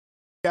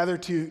Gather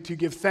to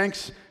give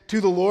thanks to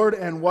the Lord,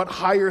 and what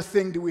higher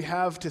thing do we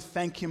have to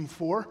thank Him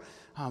for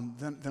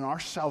than our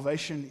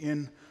salvation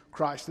in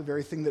Christ, the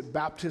very thing that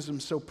baptism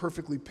so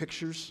perfectly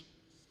pictures.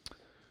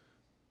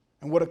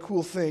 And what a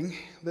cool thing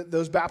that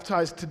those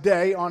baptized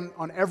today on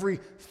every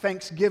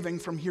Thanksgiving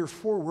from here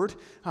forward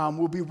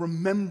will be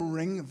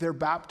remembering their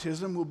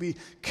baptism, will be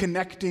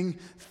connecting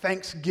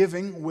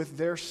Thanksgiving with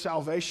their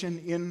salvation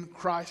in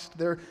Christ,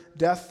 their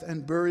death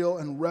and burial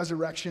and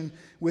resurrection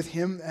with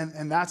Him,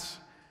 and that's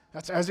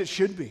as it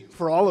should be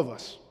for all of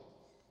us.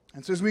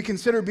 And so as we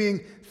consider being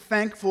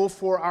thankful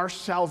for our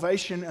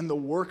salvation and the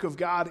work of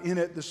God in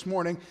it this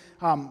morning,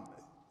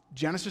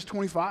 Genesis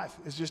 25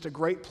 is just a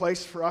great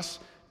place for us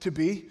to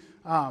be.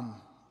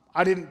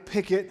 I didn't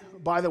pick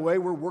it, by the way.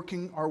 We're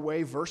working our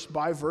way verse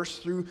by verse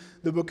through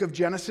the book of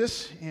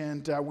Genesis,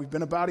 and we've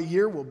been about a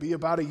year. We'll be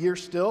about a year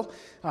still.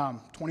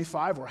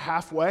 25, we're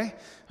halfway.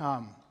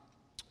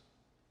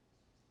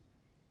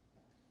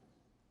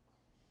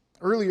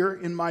 Earlier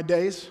in my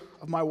days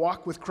of my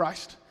walk with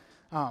Christ,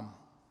 I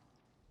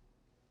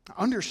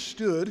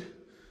understood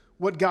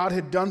what God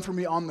had done for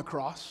me on the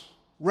cross,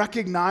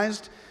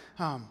 recognized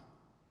that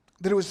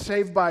it was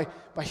saved by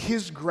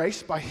His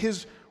grace, by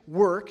His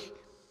work,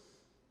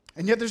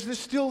 and yet there's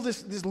still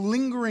this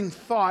lingering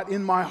thought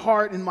in my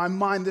heart, in my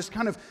mind, this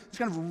kind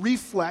of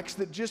reflex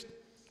that just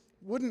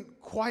wouldn't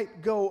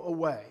quite go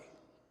away.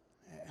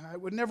 And I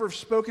would never have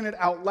spoken it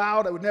out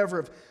loud, I would never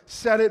have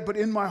said it, but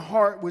in my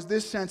heart was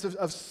this sense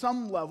of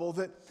some level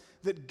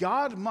that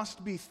God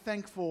must be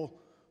thankful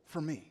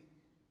for me.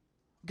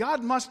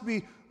 God must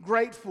be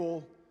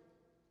grateful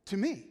to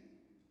me.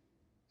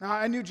 Now,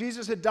 I knew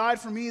Jesus had died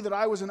for me, that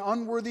I was an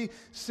unworthy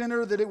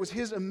sinner, that it was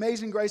His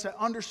amazing grace. I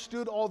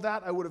understood all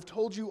that. I would have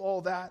told you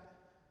all that.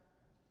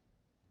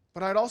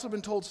 But I'd also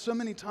been told so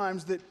many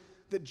times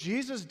that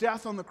Jesus'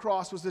 death on the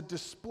cross was a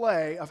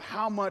display of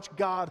how much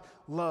God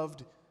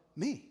loved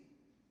me.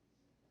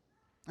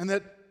 And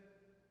that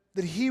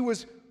He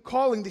was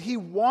calling, that He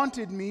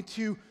wanted me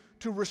to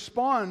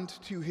respond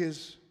to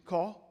His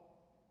call.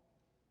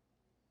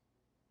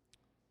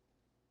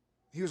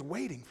 He was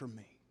waiting for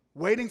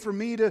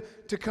me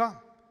to come.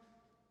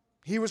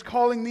 He was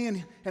calling me,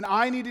 and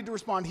I needed to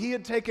respond. He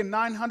had taken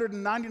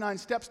 999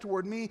 steps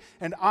toward me,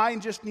 and I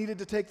just needed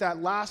to take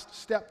that last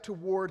step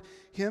toward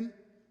Him.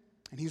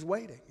 And He's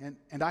waiting,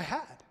 and I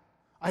had.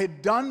 I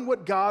had done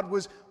what God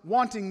was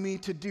wanting me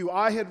to do.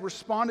 I had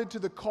responded to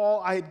the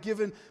call. I had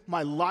given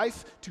my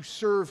life to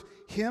serve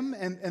Him.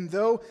 And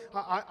though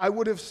I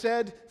would have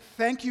said,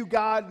 thank you,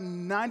 God,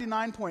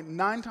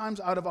 99.9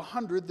 times out of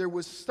 100, there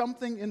was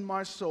something in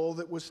my soul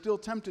that was still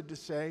tempted to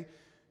say,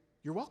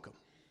 you're welcome.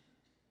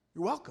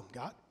 You're welcome,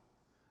 God.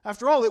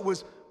 After all, it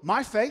was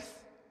my faith.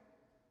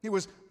 It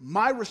was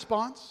my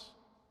response.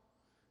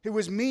 It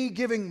was me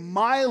giving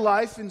my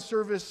life in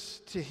service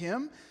to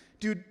Him,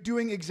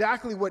 doing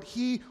exactly what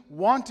He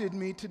wanted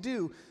me to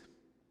do.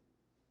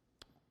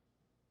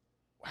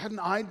 Hadn't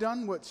I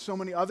done what so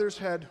many others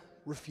had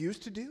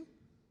refused to do?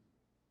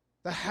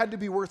 That had to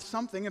be worth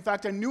something. In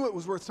fact, I knew it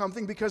was worth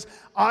something because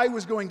I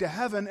was going to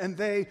heaven and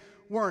they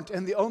weren't.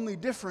 And the only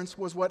difference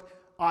was what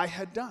I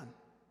had done.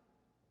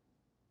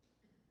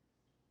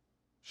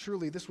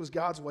 Surely this was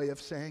God's way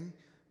of saying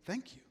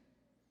thank you.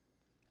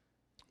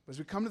 As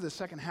we come to the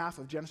second half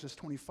of Genesis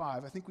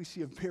 25, I think we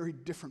see a very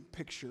different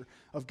picture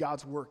of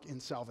God's work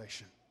in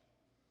salvation.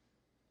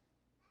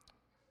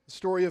 The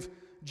story of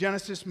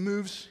Genesis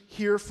moves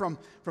here from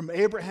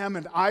Abraham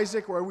and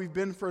Isaac, where we've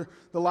been for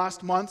the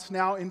last months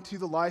now, into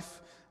the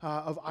life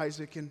of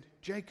Isaac and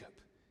Jacob.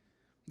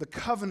 The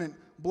covenant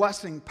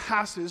blessing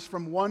passes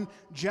from one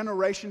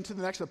generation to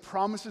the next. The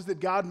promises that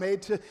God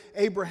made to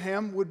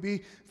Abraham would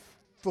be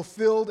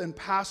fulfilled and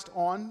passed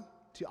on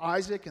to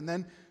Isaac and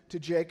then to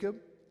Jacob.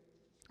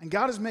 And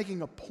God is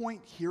making a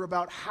point here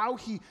about how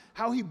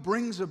he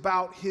brings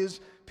about His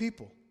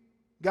people.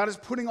 God is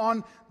putting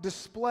on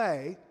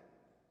display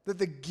that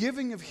the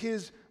giving of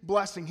His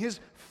blessing, His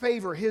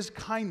favor, His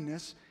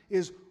kindness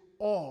is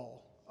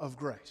all of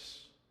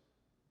grace.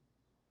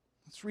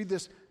 Let's read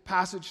this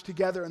passage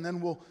together and then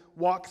we'll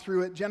walk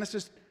through it.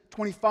 Genesis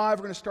 25,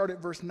 we're going to start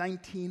at verse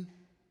 19.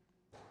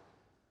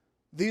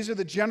 These are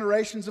the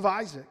generations of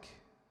Isaac,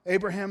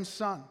 Abraham's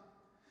son.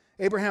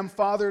 Abraham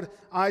fathered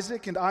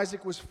Isaac, and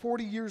Isaac was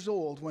 40 years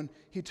old when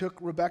he took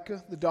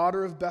Rebekah, the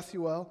daughter of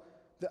Bethuel,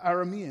 the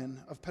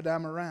Aramean of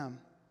Paddan Aram,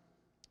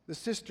 the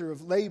sister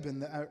of Laban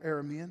the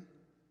Aramean,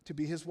 to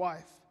be his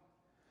wife.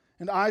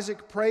 And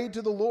Isaac prayed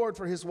to the Lord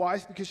for his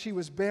wife because she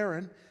was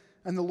barren,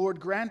 and the Lord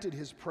granted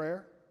his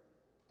prayer.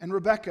 And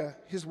Rebekah,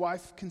 his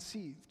wife,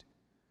 conceived.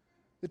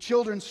 The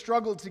children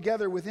struggled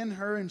together within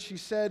her, and she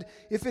said,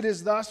 "If it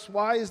is thus,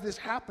 why is this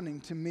happening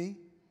to me?"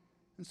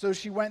 And so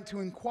she went to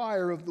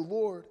inquire of the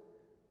Lord.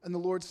 And the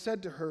Lord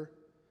said to her,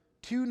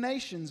 2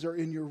 nations are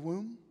in your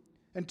womb,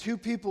 and 2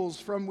 peoples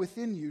from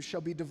within you shall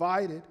be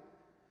divided.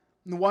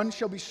 And the one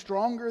shall be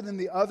stronger than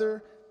the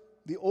other,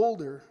 the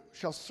older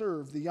shall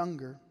serve the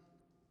younger.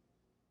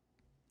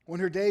 When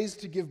her days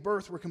to give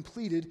birth were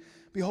completed,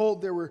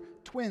 behold, there were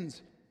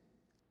twins.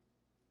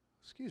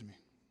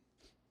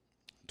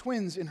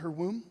 twins in her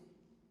womb.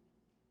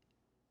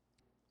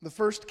 The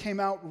first came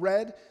out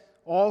red,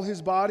 all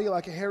his body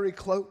like a hairy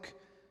cloak,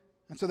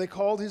 and so they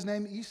called his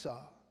name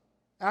Esau.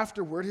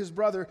 Afterward, his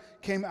brother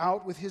came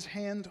out with his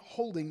hand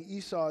holding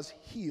Esau's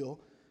heel,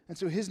 and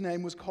so his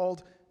name was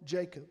called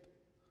Jacob.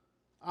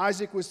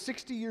 Isaac was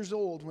 60 years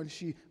old when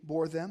she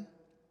bore them.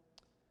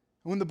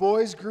 When the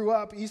boys grew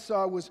up,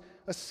 Esau was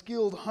a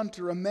skilled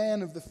hunter, a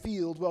man of the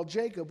field, while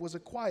Jacob was a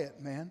quiet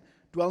man,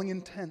 dwelling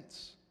in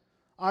tents.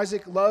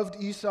 Isaac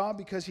loved Esau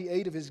because he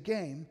ate of his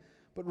game,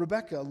 but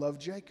Rebekah loved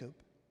Jacob.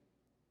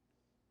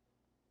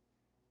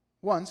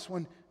 Once,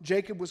 when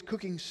Jacob was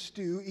cooking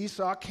stew,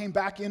 Esau came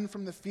back in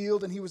from the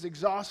field and he was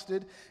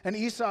exhausted. And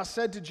Esau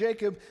said to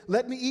Jacob,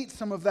 "Let me eat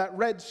some of that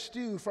red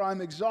stew, for I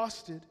am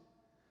exhausted."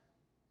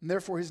 And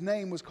therefore his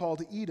name was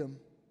called Edom.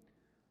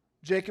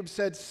 Jacob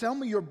said, "Sell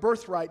me your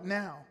birthright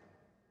now."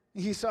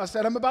 Esau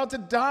said, "I'm about to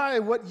die.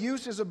 What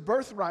use is a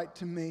birthright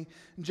to me?"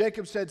 And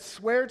Jacob said,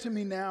 "Swear to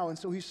me now." And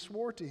so he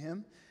swore to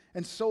him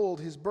and sold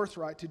his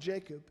birthright to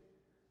Jacob.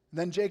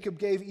 Then Jacob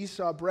gave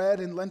Esau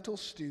bread and lentil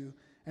stew,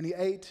 and he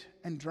ate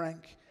and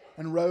drank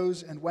and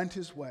rose and went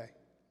his way.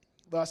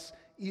 Thus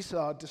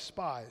Esau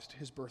despised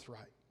his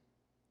birthright.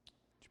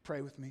 Would you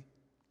pray with me?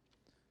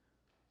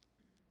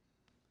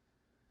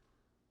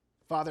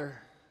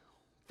 Father,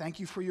 thank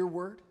you for your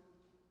word.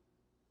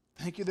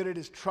 Thank you that it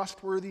is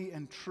trustworthy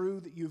and true,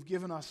 that you've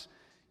given us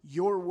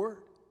your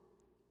word,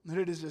 that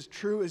it is as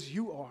true as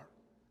you are.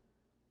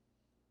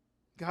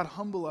 God,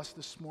 humble us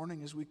this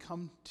morning as we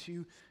come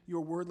to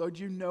your word. Lord,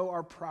 you know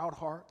our proud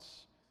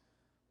hearts.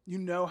 You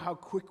know how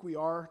quick we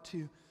are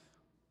to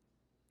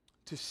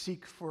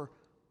seek for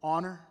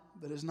honor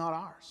that is not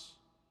ours.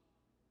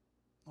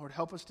 Lord,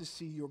 help us to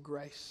see your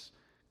grace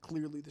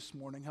clearly this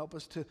morning. Help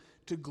us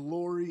to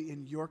glory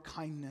in your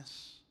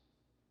kindness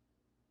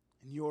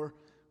and your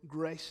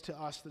grace to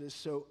us that is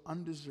so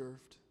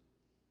undeserved.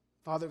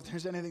 Father, if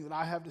there's anything that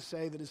I have to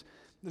say that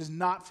is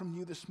not from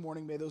you this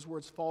morning, may those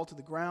words fall to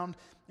the ground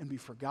and be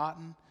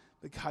forgotten.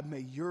 But God, may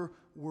your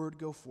word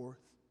go forth.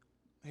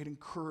 May it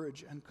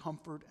encourage and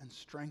comfort and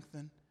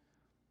strengthen.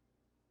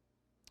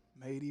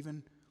 May it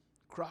even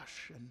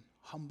crush and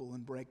humble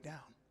and break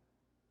down.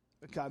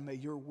 But God, may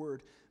your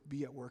word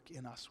be at work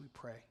in us, we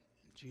pray.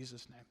 In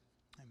Jesus' name,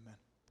 amen.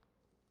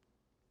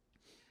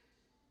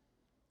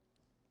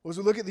 Well, as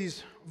we look at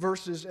these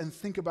verses and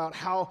think about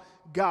how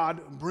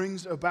God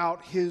brings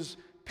about his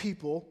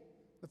people,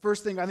 the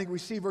first thing I think we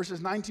see, verses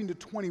 19 to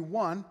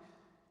 21,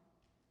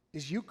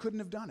 is you couldn't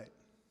have done it.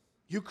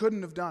 You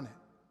couldn't have done it.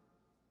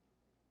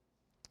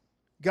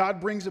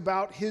 God brings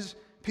about his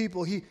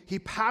people. He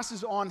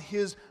passes on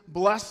his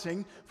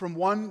blessing from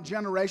one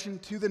generation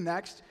to the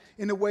next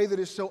in a way that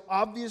is so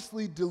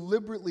obviously,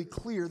 deliberately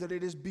clear that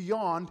it is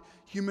beyond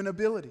human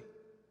ability.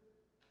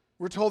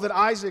 We're told that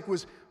Isaac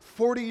was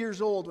 40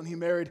 years old when he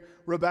married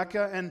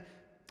Rebekah, and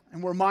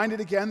we're reminded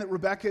again that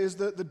Rebekah is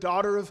the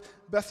daughter of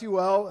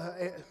Bethuel,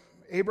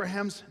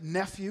 Abraham's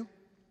nephew.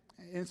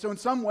 And so in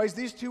some ways,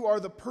 these two are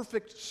the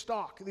perfect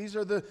stock. These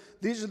are the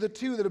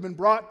two that have been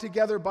brought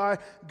together by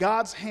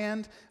God's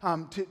hand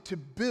to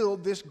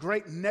build this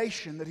great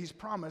nation that he's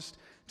promised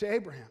to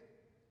Abraham,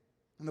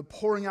 and the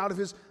pouring out of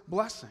his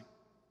blessing.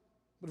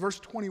 But verse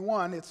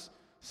 21, it's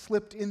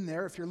slipped in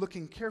there if you're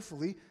looking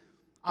carefully.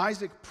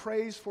 Isaac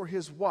prays for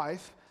his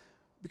wife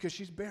because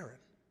she's barren.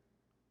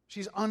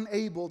 She's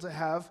unable to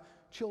have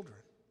children.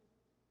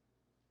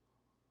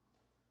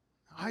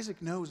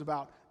 Isaac knows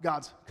about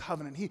God's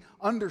covenant. He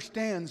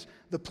understands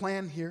the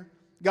plan here.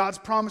 God's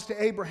promise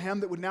to Abraham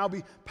that would now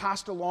be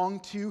passed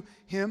along to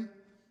him,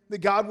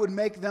 that God would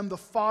make them the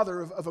father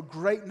of a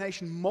great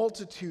nation.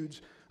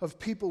 Multitudes of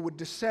people would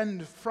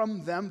descend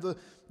from them.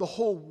 The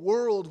whole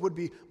world would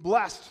be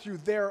blessed through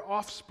their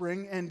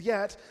offspring, and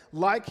yet,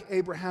 like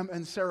Abraham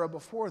and Sarah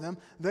before them,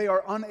 they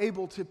are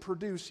unable to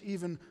produce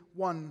even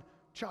one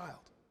child.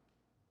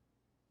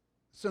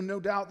 So no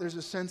doubt there's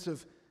a sense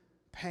of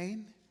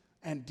pain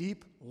and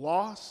deep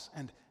loss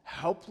and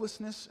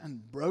helplessness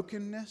and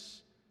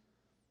brokenness.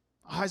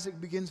 Isaac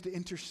begins to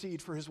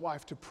intercede for his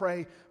wife, to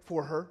pray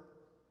for her,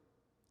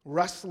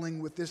 wrestling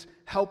with this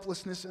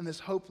helplessness and this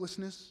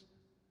hopelessness.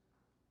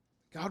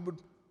 God would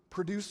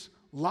produce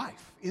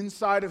life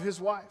inside of his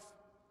wife.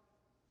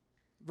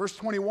 Verse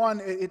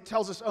 21, it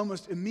tells us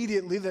almost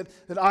immediately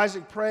that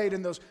Isaac prayed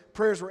and those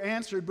prayers were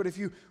answered. But if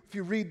you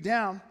read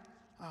down,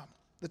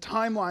 the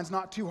timeline's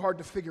not too hard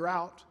to figure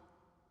out.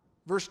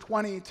 Verse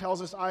 20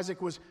 tells us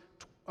Isaac was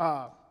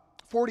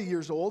 40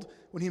 years old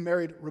when he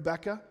married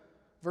Rebekah.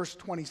 Verse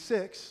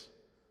 26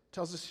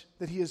 tells us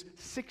that he is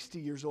 60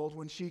 years old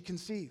when she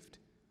conceived.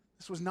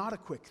 This was not a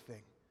quick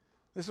thing.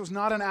 This was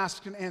not an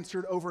asked and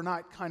answered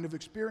overnight kind of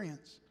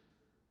experience.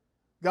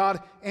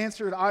 God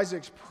answered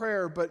Isaac's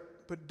prayer, but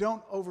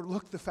don't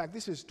overlook the fact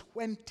this is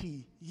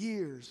 20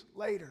 years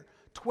later.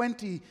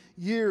 20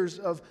 years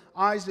of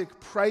Isaac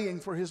praying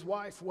for his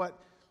wife. What?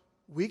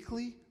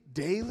 Weekly?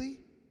 Daily?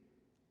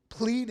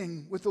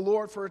 Pleading with the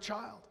Lord for a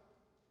child.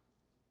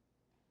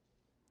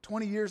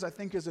 20 years, I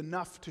think, is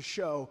enough to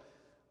show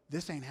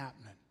this ain't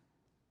happening.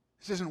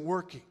 This isn't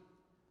working.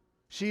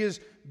 She is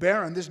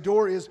barren. This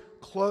door is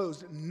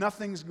closed.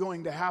 Nothing's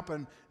going to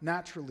happen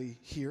naturally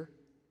here.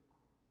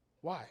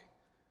 Why?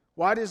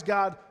 Why does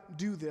God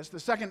do this? The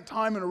second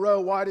time in a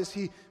row, why does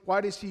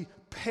he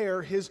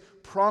pair his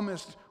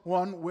promised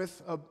one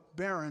with a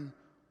barren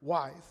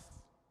wife?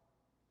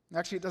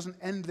 Actually, it doesn't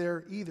end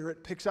there either.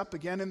 It picks up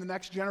again in the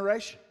next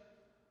generation.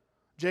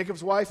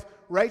 Jacob's wife,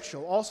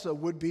 Rachel, also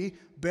would be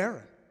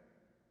barren.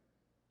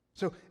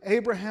 So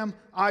Abraham,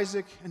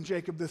 Isaac, and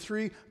Jacob, the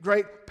three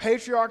great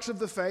patriarchs of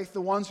the faith, the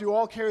ones who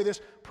all carry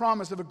this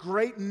promise of a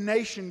great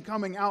nation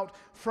coming out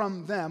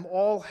from them,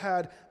 all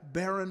had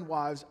barren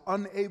wives,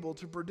 unable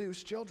to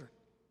produce children.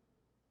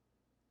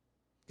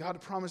 God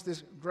promised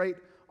this great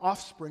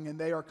offspring, and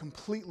they are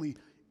completely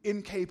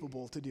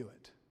incapable to do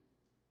it.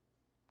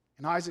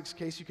 In Isaac's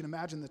case, you can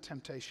imagine the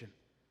temptation.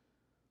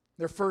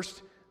 They're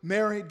first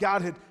married.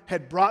 God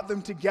had brought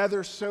them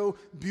together so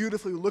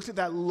beautifully. We looked at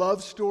that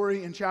love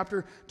story in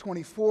chapter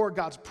 24,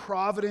 God's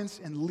providence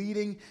and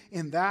leading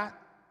in that.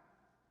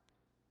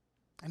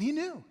 And he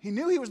knew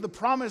he was the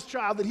promised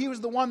child, that he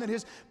was the one that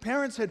his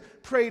parents had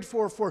prayed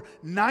for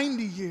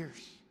 90 years.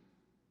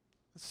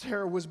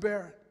 Sarah was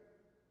barren.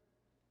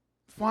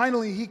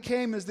 Finally, he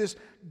came as this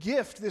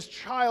gift, this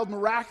child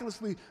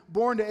miraculously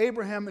born to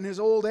Abraham in his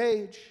old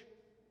age.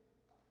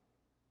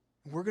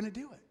 We're going to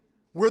do it.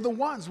 We're the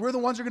ones who are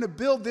going to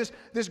build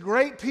this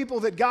great people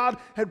that God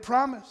had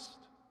promised.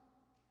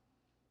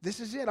 This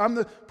is it. I'm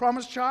the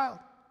promised child.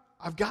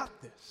 I've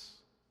got this.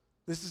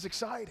 This is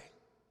exciting.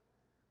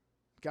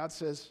 God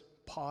says,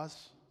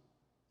 pause.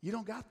 You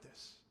don't got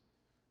this.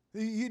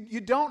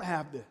 You don't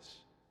have this.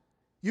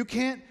 You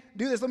can't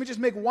do this. Let me just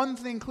make one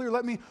thing clear.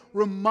 Let me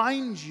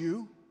remind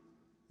you,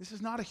 this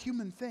is not a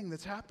human thing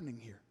that's happening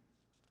here.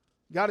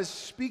 God is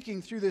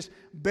speaking through this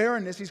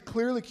barrenness. He's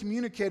clearly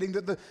communicating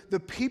that the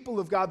people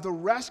of God, the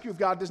rescue of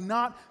God, does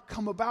not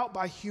come about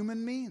by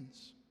human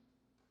means.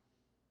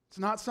 It's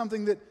not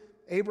something that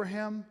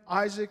Abraham,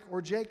 Isaac,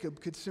 or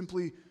Jacob could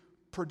simply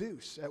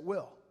produce at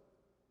will.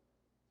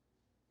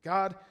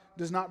 God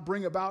does not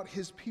bring about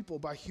his people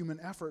by human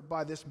effort,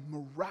 by this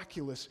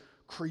miraculous,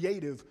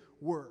 creative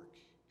work.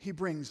 He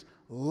brings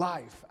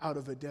life out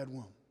of a dead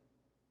womb.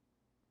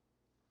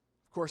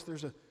 Of course,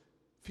 there's a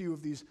few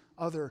of these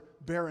other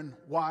barren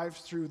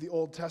wives through the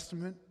Old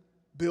Testament,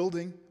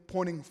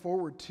 pointing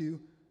forward to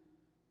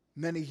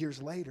many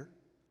years later.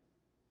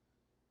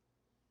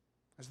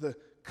 As the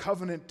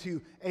covenant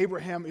to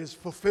Abraham is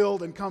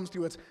fulfilled and comes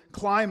to its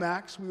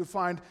climax, we would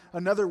find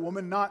another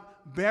woman,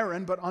 not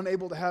barren, but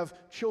unable to have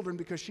children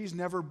because she's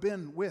never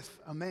been with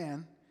a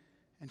man,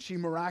 and she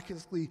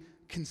miraculously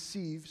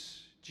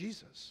conceives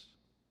Jesus,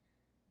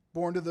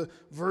 born to the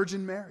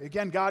Virgin Mary.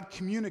 Again, God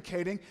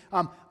communicating,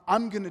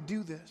 I'm going to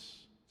do this.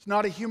 It's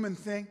not a human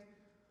thing.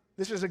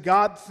 This is a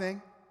God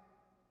thing.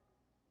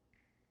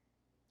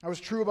 That was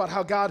true about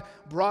how God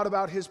brought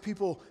about his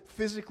people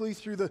physically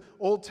through the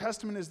Old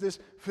Testament as this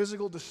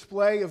physical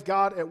display of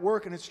God at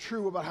work, and it's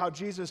true about how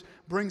Jesus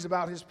brings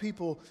about his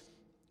people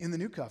in the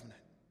New Covenant,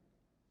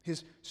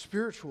 his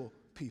spiritual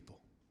people.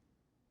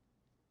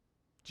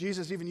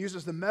 Jesus even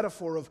uses the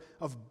metaphor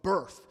of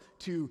birth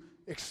to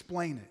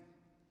explain it.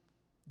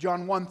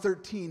 John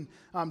 1:13,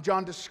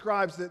 John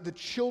describes the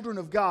children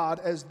of God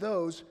as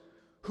those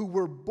who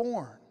were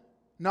born,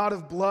 not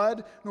of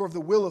blood, nor of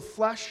the will of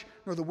flesh,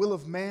 nor the will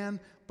of man,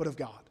 but of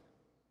God.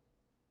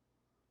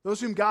 Those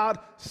whom God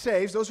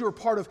saves, those who are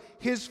part of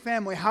his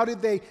family, how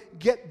did they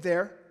get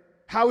there?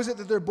 How is it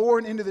that they're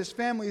born into this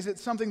family? Is it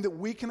something that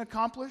we can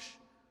accomplish?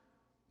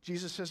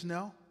 Jesus says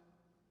no.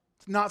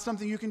 It's not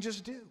something you can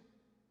just do.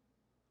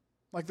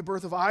 Like the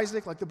birth of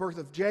Isaac, like the birth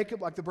of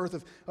Jacob, like the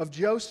birth of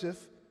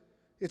Joseph,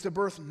 it's a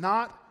birth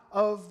not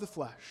of the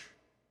flesh,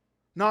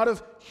 not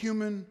of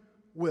human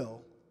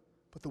will,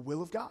 but the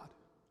will of God.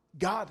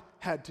 God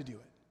had to do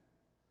it.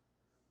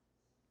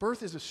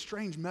 Birth is a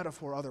strange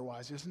metaphor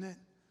otherwise, isn't it?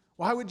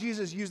 Why would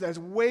Jesus use that?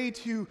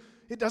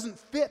 It doesn't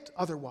fit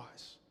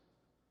otherwise.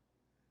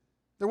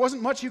 There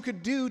wasn't much you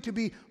could do to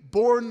be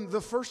born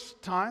the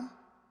first time.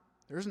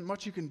 There isn't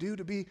much you can do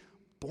to be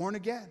born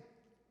again.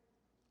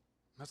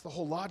 That's the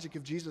whole logic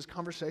of Jesus'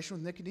 conversation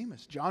with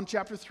Nicodemus. John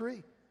chapter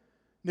 3.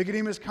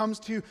 Nicodemus comes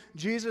to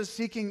Jesus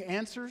seeking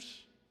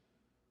answers.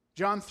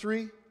 John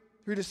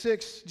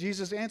 3:3-6,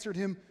 Jesus answered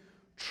him,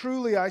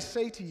 "Truly I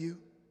say to you,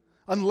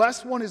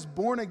 unless one is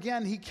born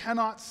again, he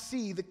cannot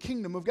see the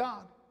kingdom of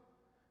God."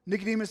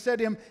 Nicodemus said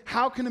to him,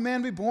 "How can a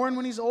man be born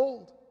when he's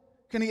old?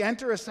 Can he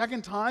enter a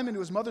second time into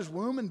his mother's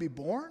womb and be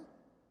born?"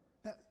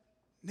 Now,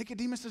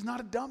 Nicodemus is not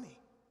a dummy.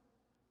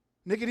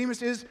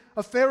 Nicodemus is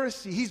a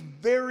Pharisee. He's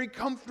very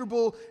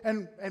comfortable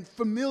and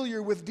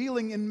familiar with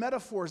dealing in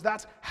metaphors.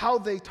 That's how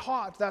they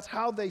taught. That's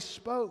how they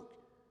spoke.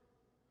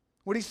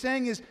 What he's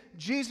saying is,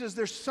 Jesus,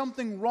 there's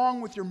something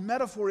wrong with your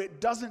metaphor. It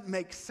doesn't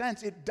make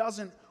sense. It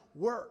doesn't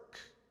work.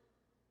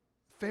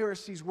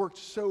 Pharisees worked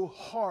so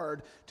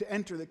hard to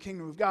enter the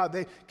kingdom of God.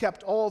 They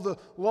kept all the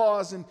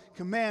laws and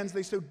commands.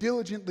 They so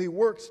diligently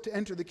worked to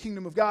enter the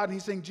kingdom of God. And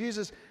he's saying,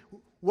 Jesus,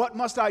 what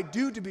must I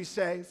do to be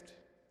saved?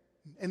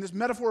 In this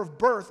metaphor of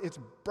birth, it's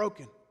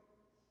broken.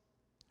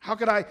 How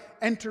could I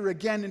enter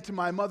again into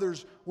my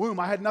mother's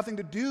womb? I had nothing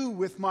to do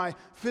with my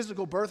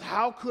physical birth.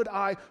 How could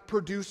I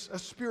produce a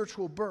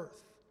spiritual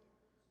birth?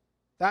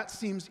 That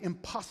seems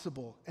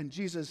impossible. And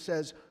Jesus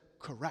says,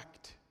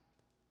 correct.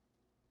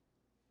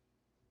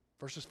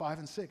 Verses 5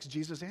 and 6,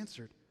 Jesus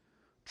answered,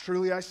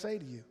 truly I say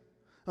to you,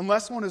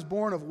 unless one is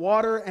born of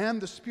water and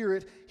the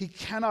Spirit, he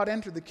cannot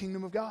enter the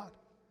kingdom of God.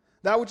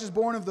 That which is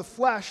born of the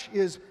flesh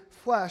is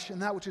flesh,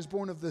 and that which is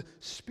born of the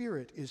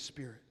Spirit is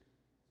spirit.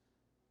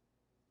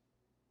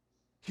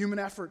 Human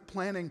effort,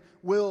 planning,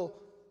 will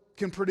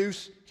can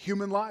produce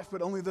human life,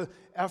 but only the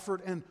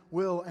effort and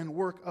will and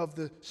work of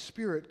the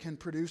Spirit can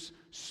produce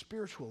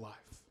spiritual life.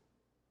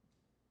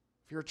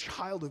 If you're a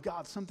child of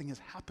God, something has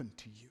happened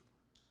to you.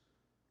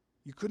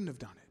 You couldn't have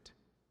done it.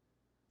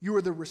 You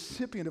are the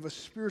recipient of a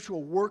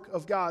spiritual work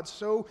of God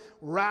so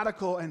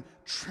radical and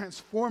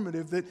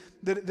transformative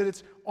that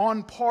it's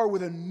on par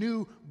with a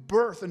new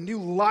birth, a new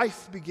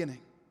life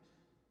beginning.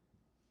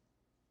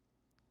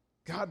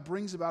 God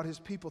brings about his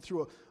people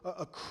through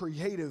a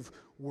creative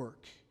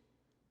work,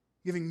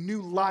 giving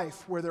new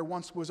life where there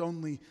once was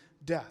only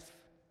death.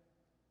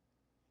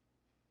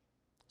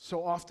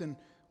 So often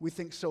we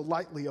think so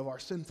lightly of our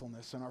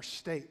sinfulness and our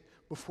state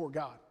before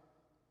God,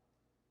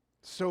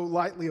 so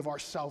lightly of our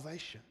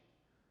salvation.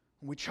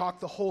 We chalk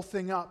the whole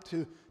thing up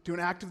to an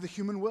act of the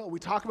human will. We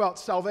talk about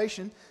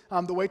salvation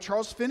the way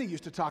Charles Finney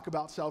used to talk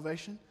about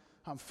salvation.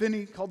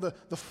 Finney, called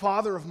the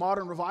father of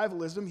modern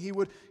revivalism, he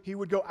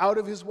would go out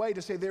of his way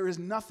to say there is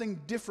nothing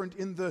different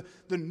in the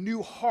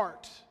new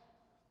heart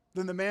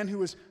than the man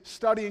who is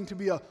studying to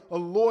be a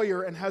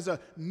lawyer and has a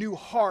new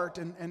heart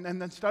and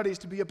then studies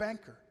to be a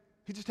banker.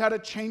 He just had a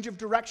change of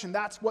direction.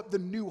 That's what the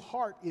new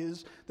heart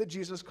is that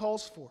Jesus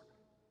calls for.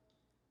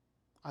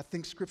 I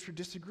think Scripture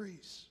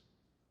disagrees.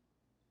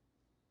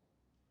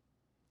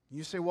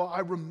 You say, well,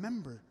 I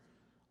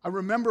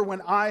remember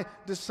when I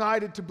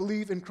decided to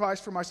believe in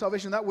Christ for my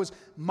salvation. That was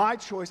my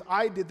choice.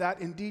 I did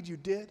that. Indeed, you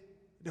did.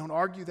 Don't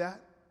argue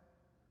that.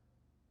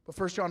 But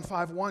 1 John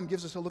 5:1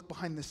 gives us a look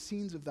behind the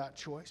scenes of that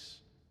choice.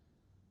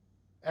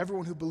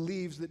 Everyone who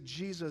believes that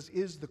Jesus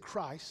is the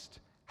Christ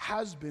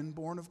has been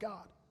born of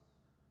God.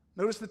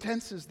 Notice the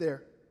tenses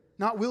there.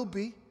 Not will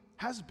be,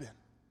 has been.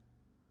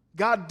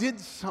 God did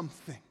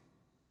something.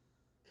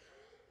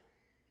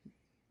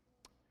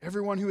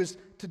 Everyone who is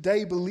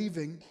today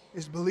believing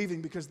is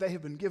believing because they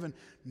have been given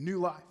new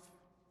life.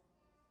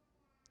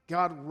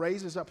 God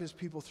raises up his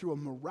people through a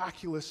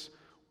miraculous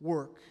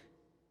work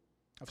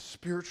of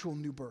spiritual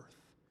new birth.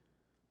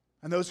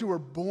 And those who are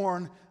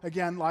born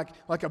again like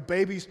a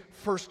baby's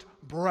first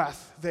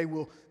breath, they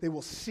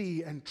will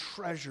see and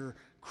treasure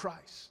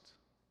Christ.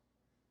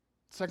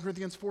 2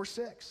 Corinthians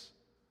 4:6.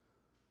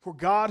 For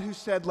God who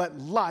said, let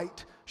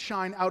light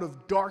shine out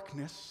of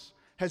darkness,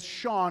 has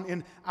shone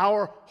in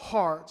our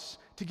hearts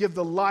to give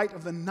the light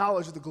of the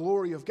knowledge of the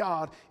glory of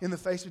God in the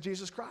face of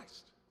Jesus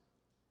Christ.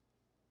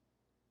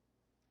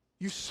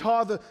 You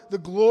saw the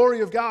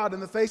glory of God in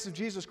the face of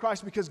Jesus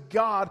Christ because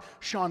God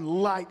shone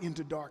light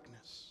into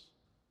darkness.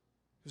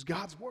 It was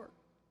God's work.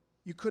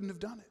 You couldn't have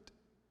done it.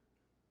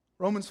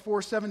 Romans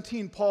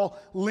 4:17, Paul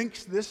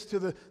links this to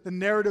the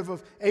narrative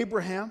of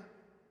Abraham.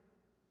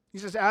 He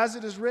says, as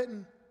it is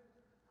written,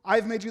 I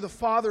have made you the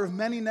father of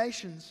many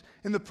nations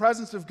in the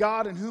presence of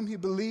God in whom he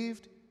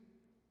believed,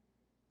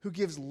 who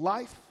gives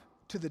life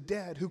to the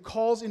dead, who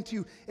calls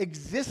into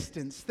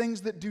existence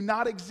things that do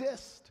not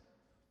exist.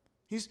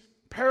 He's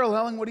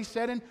paralleling what he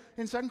said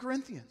in 2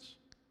 Corinthians.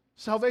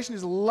 Salvation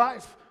is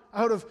life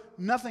out of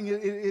nothing.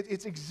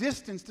 It's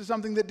existence to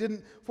something that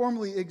didn't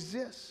formerly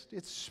exist.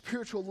 It's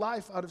spiritual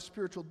life out of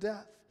spiritual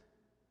death.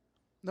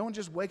 No one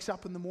just wakes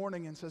up in the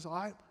morning and says,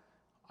 I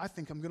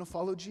think I'm going to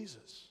follow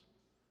Jesus.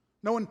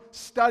 No one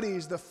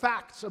studies the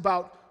facts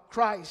about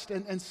Christ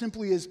and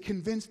simply is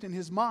convinced in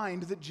his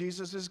mind that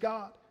Jesus is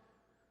God.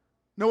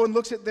 No one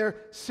looks at their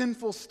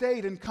sinful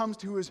state and comes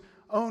to his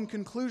own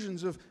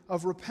conclusions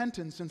of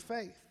repentance and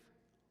faith.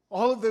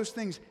 All of those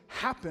things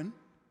happen,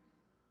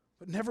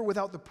 but never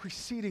without the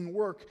preceding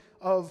work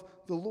of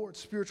the Lord.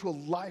 Spiritual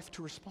life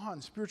to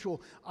respond,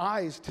 spiritual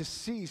eyes to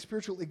see,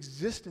 spiritual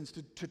existence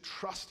to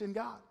trust in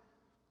God.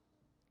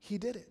 He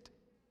did it.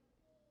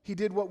 He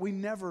did what we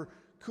never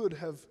could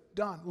have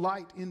done,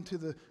 light into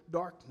the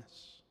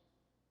darkness.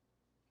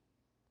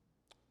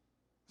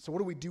 So what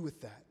do we do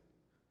with that?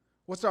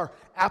 What's our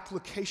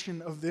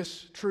application of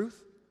this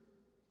truth?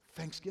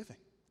 Thanksgiving.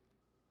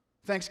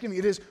 Thanksgiving.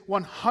 It is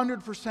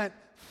 100%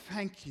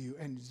 thank you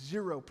and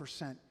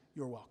 0%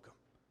 you're welcome.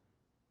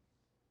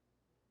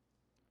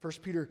 1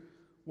 Peter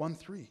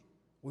 1:3,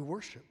 we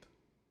worship.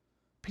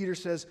 Peter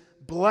says,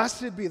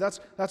 blessed be, that's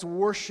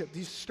worship.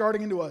 He's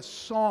starting into a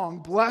song.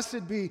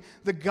 Blessed be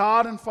the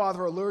God and Father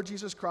of our Lord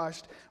Jesus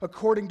Christ.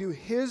 According to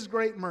his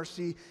great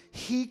mercy,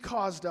 he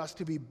caused us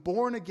to be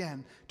born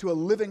again to a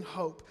living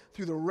hope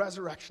through the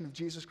resurrection of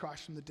Jesus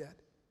Christ from the dead.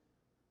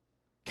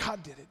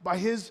 God did it by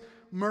his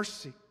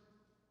mercy.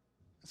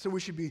 So we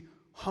should be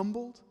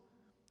humbled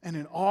and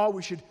in awe.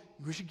 We should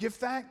give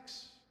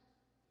thanks.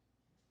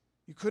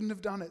 You couldn't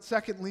have done it.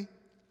 Secondly,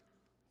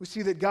 We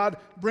see that God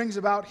brings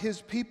about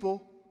his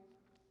people,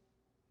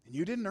 and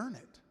you didn't earn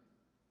it.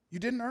 You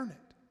didn't earn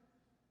it.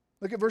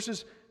 Look at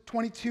verses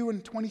 22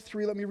 and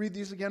 23. Let me read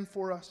these again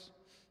for us.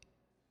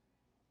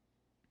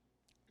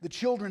 The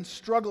children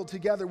struggled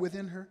together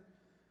within her,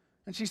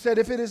 and she said,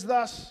 "If it is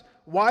thus,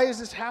 why is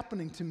this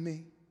happening to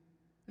me?"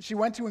 And she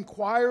went to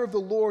inquire of the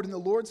Lord, and the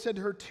Lord said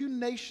to her, "Two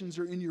nations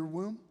are in your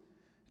womb.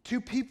 Two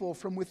people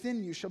from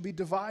within you shall be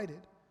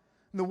divided,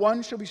 and the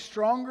one shall be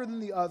stronger than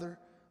the other.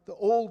 The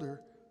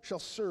older shall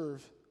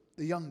serve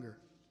the younger."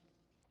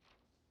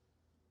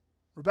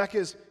 Rebekah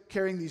is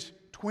carrying these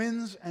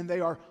twins, and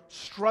they are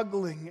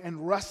struggling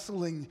and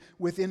wrestling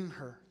within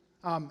her.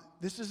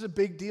 This is a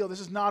big deal. This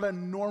is not a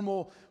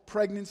normal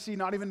pregnancy,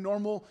 not even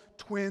normal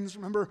twins.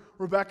 Remember,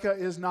 Rebekah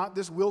is not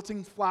this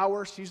wilting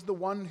flower. She's the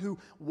one who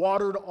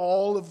watered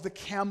all of the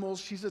camels.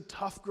 She's a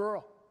tough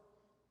girl.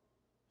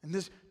 And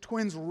this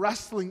twin's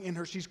wrestling in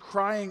her. She's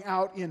crying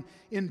out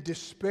in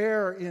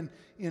despair,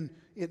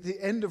 at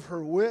the end of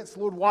her wits.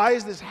 "Lord, why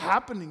is this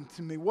happening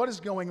to me? What is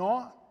going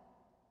on?"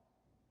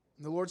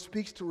 And the Lord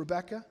speaks to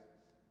Rebekah,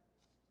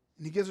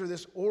 and he gives her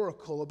this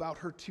oracle about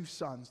her two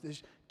sons.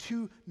 There's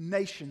two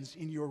nations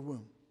in your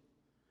womb.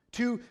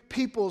 Two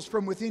peoples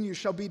from within you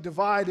shall be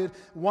divided.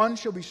 One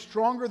shall be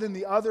stronger than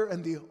the other,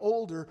 and the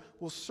older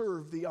will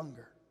serve the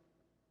younger.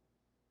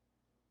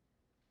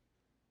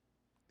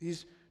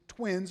 These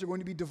twins are going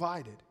to be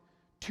divided.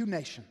 Two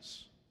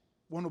nations.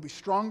 One will be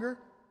stronger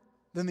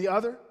than the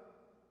other.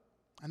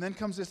 And then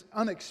comes this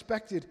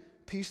unexpected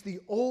piece.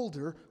 The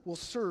older will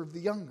serve the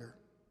younger.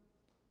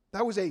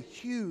 That was a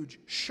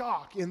huge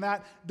shock in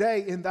that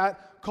day, in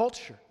that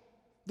culture.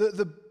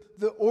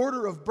 The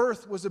order of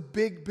birth was a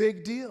big,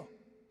 big deal.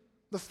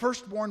 The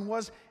firstborn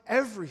was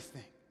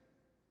everything.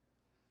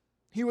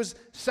 He was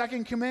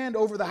second command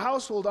over the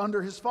household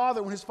under his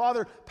father. When his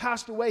father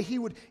passed away, he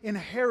would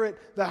inherit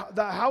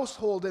the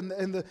household and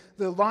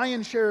the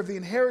lion's share of the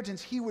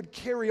inheritance. He would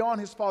carry on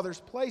his father's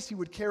place. He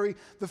would carry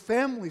the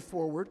family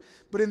forward.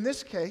 But in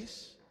this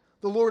case,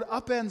 the Lord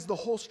upends the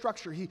whole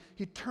structure. He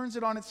turns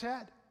it on its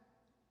head.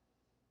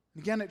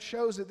 And again, it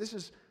shows that this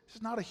is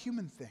not a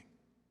human thing.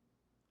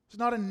 It's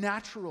not a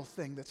natural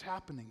thing that's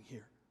happening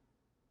here.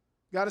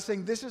 God is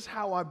saying, this is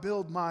how I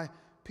build my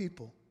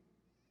people.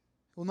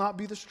 It will not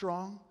be the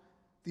strong,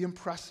 the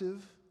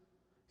impressive.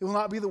 It will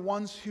not be the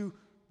ones who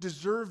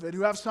deserve it,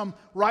 who have some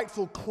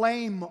rightful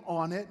claim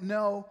on it.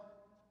 No,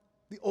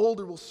 the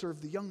older will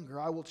serve the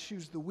younger. I will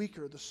choose the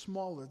weaker, the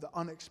smaller, the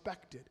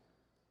unexpected.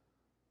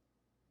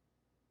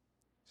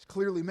 He's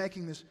clearly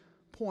making this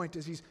point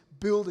as he's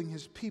building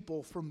his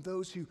people from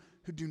those who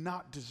do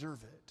not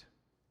deserve it.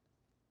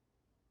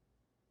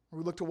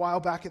 We looked a while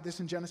back at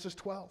this in Genesis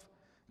 12.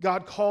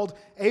 God called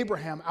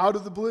Abraham out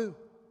of the blue.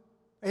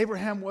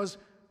 Abraham was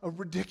a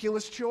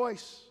ridiculous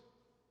choice.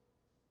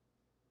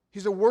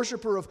 He's a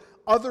worshiper of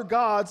other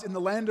gods in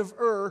the land of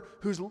Ur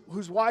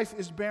whose wife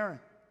is barren.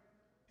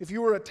 If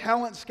you were a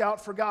talent scout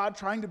for God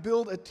trying to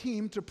build a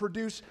team to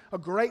produce a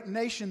great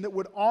nation that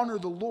would honor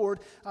the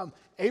Lord,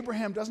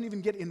 Abraham doesn't even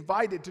get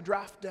invited to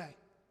draft day.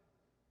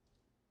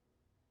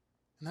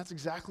 And that's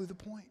exactly the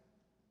point.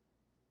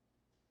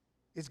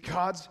 It's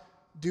God's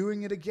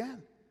doing it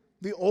again.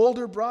 The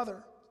older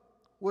brother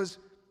was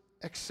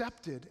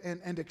accepted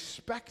and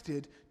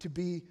expected to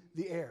be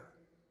the heir.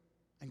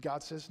 And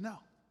God says, no,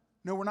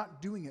 we're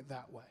not doing it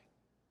that way.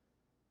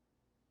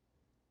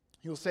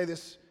 He will say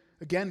this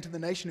again to the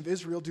nation of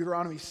Israel,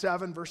 Deuteronomy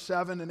 7, verse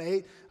 7 and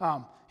 8.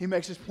 He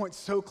makes his point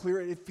so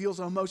clear it feels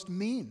almost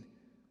mean.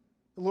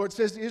 The Lord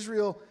says to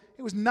Israel,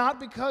 it was not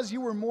because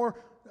you were more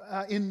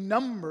in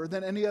number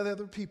than any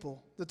other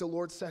people that the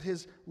Lord set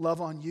his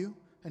love on you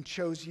and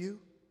chose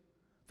you.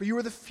 For you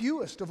are the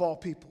fewest of all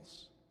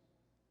peoples.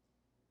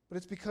 But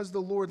it's because the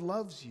Lord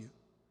loves you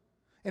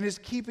and is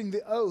keeping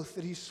the oath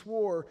that he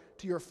swore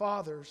to your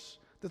fathers,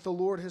 that the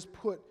Lord has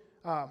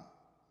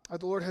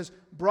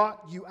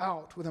brought you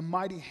out with a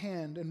mighty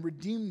hand and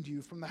redeemed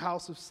you from the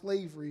house of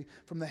slavery,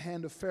 from the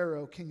hand of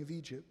Pharaoh, king of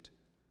Egypt.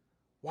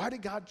 Why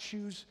did God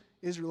choose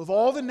Israel? Of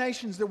all the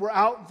nations that were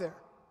out there,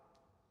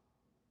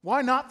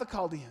 why not the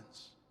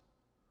Chaldeans?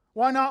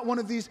 Why not one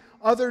of these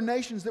other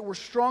nations that were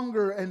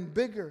stronger and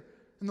bigger?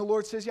 And the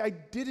Lord says, I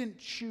didn't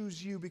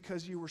choose you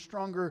because you were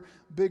stronger,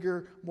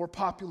 bigger, more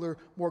popular,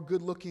 more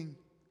good-looking.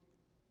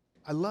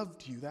 I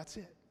loved you, that's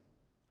it.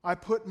 I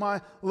put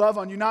my love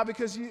on you, not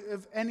because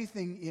of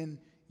anything in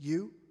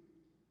you.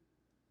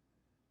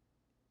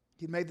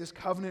 He made this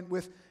covenant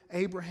with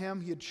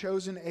Abraham. He had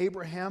chosen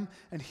Abraham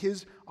and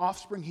his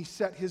offspring. He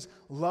set his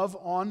love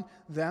on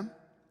them,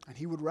 and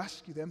he would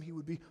rescue them. He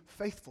would be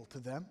faithful to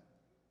them.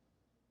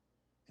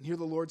 And here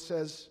the Lord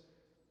says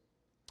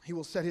he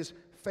will set his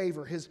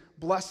favor, his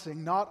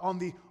blessing, not on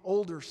the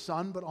older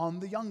son, but on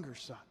the younger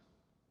son.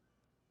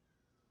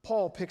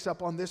 Paul picks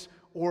up on this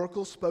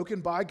oracle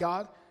spoken by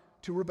God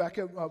to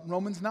Rebekah,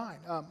 Romans 9.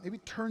 Maybe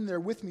turn there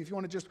with me if you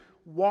want to just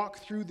walk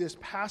through this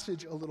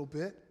passage a little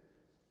bit.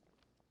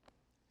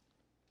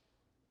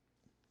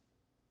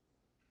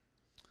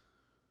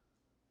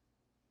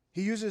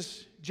 He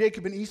uses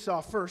Jacob and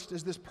Esau first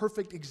as this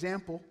perfect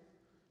example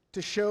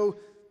to show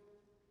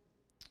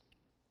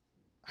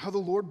how the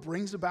Lord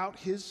brings about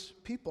his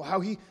people, how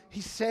he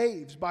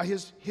saves by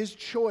his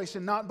choice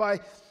and not by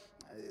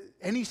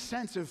any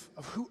sense of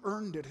who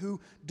earned it, who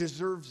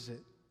deserves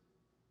it.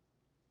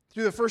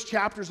 Through the first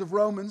chapters of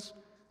Romans,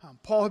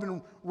 Paul had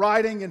been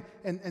writing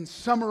and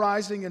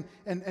summarizing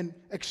and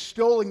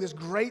extolling this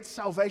great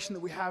salvation that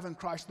we have in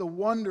Christ, the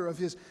wonder of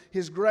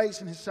his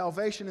grace and his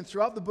salvation. And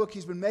throughout the book,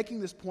 he's been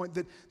making this point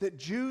that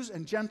Jews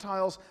and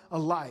Gentiles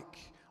alike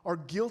are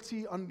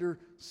guilty under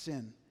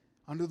sin,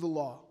 under the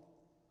law.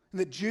 And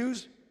that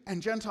Jews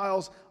and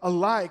Gentiles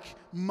alike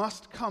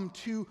must come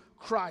to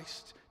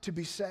Christ to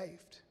be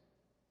saved.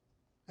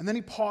 And then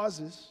he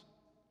pauses,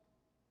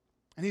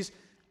 and he's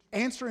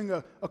answering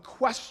a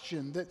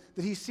question that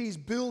he sees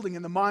building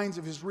in the minds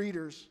of his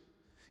readers.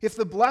 If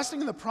the blessing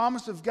and the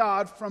promise of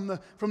God from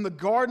the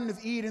Garden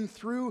of Eden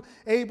through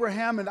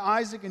Abraham and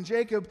Isaac and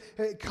Jacob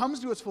comes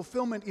to its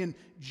fulfillment in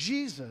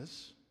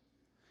Jesus,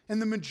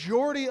 and the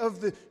majority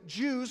of the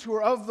Jews who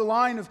are of the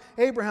line of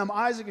Abraham,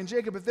 Isaac, and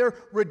Jacob, if they're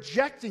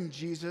rejecting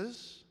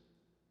Jesus,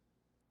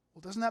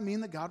 well, doesn't that mean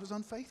that God was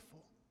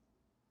unfaithful?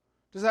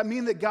 Does that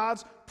mean that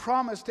God's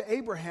promise to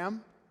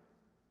Abraham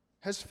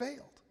has failed?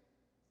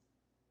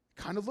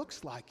 It kind of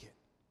looks like it.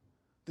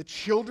 The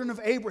children of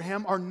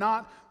Abraham are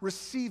not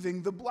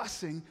receiving the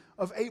blessing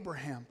of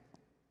Abraham.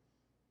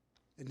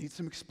 It needs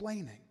some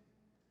explaining.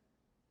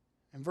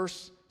 In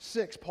verse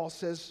 6, Paul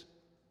says,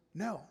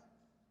 no.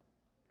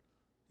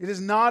 It is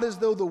not as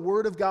though the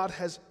word of God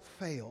has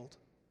failed.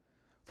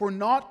 For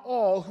not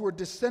all who are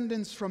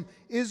descendants from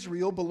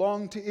Israel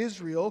belong to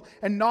Israel,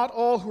 and not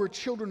all who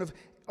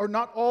are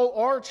not all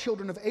are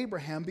children of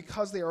Abraham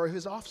because they are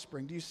his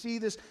offspring. Do you see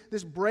this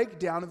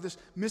breakdown of this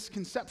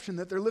misconception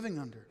that they're living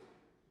under?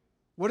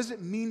 What does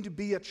it mean to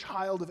be a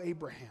child of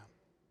Abraham?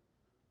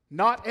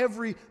 Not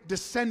every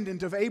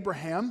descendant of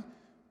Abraham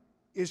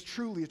is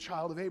truly a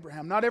child of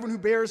Abraham. Not everyone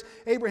who bears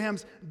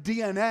Abraham's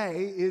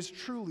DNA is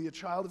truly a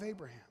child of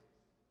Abraham.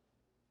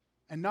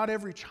 And not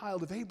every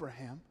child of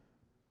Abraham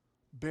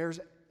bears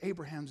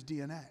Abraham's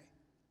DNA.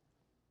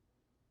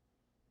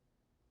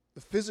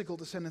 The physical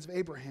descendants of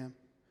Abraham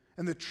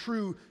and the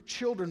true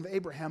children of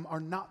Abraham are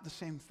not the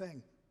same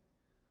thing.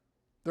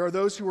 There are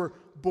those who were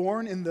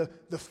born in the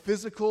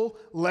physical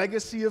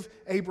legacy of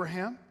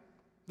Abraham.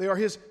 They are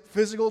his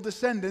physical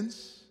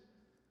descendants.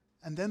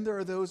 And then there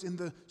are those in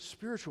the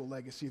spiritual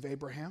legacy of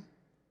Abraham.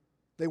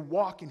 They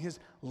walk in his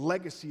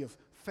legacy of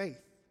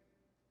faith.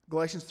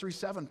 Galatians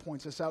 3:7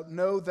 points us out.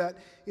 Know that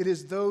it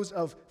is those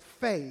of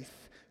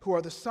faith who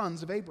are the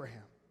sons of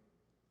Abraham.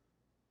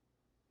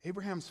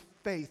 Abraham's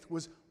faith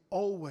was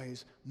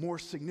always more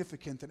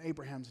significant than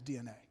Abraham's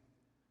DNA.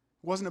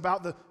 It wasn't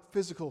about the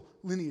physical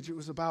lineage, it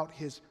was about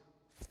his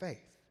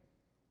faith.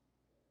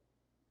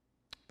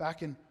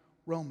 Back in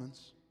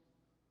Romans,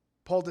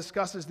 Paul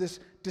discusses this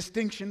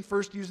distinction,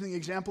 first using the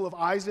example of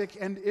Isaac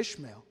and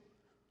Ishmael.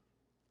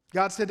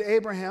 God said to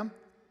Abraham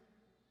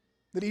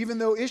that even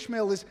though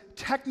Ishmael is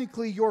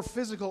technically your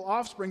physical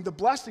offspring, the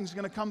blessing is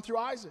going to come through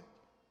Isaac.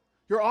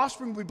 Your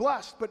offspring will be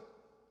blessed, but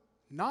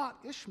not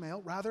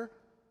Ishmael, rather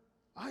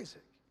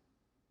Isaac.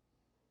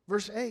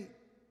 Verse 8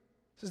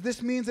 says,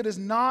 this means it is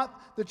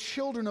not the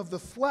children of the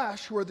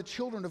flesh who are the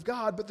children of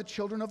God, but the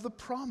children of the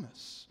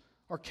promise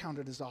are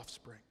counted as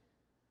offspring.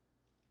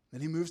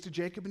 Then he moves to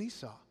Jacob and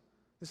Esau,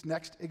 this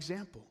next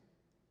example.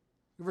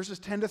 Verses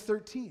 10 to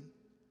 13.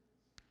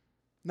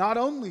 Not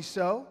only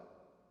so,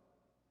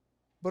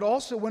 but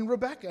also when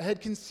Rebekah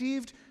had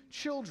conceived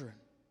children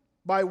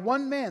by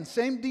one man,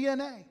 same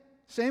DNA,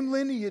 same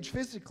lineage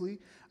physically,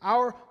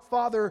 our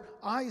father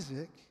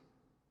Isaac,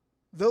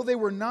 though they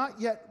were not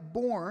yet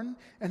born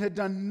and had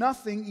done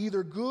nothing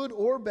either good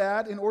or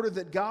bad, in order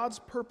that God's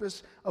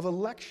purpose of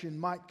election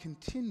might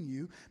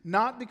continue,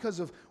 not because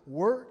of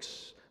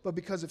works, but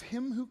because of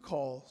him who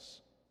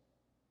calls,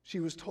 she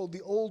was told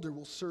the older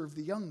will serve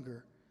the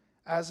younger.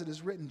 As it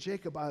is written,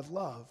 Jacob I have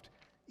loved,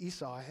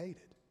 Esau I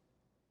hated.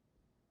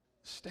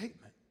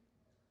 Statement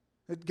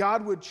that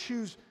God would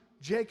choose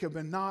Jacob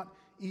and not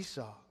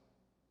Esau.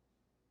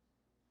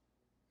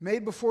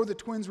 Made before the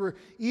twins were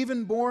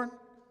even born,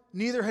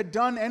 neither had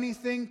done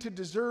anything to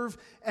deserve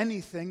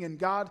anything, and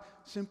God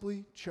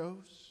simply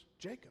chose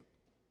Jacob.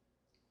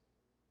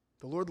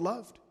 The Lord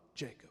loved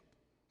Jacob.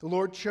 The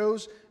Lord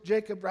chose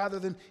Jacob rather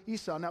than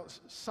Esau. Now,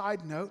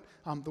 side note,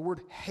 the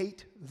word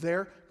hate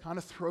there kind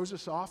of throws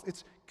us off.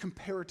 It's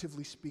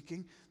comparatively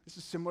speaking. This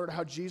is similar to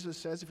how Jesus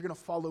says, if you're going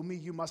to follow me,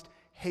 you must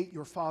hate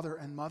your father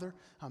and mother.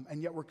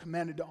 And yet we're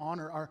commanded to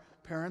honor our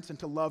parents and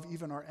to love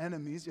even our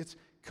enemies. It's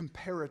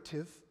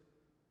comparative.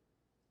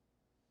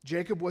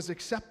 Jacob was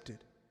accepted.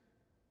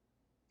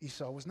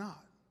 Esau was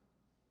not.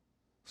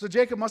 So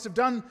Jacob must have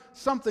done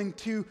something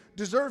to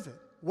deserve it.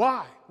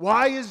 Why?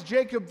 Why is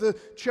Jacob the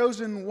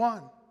chosen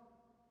one?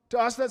 To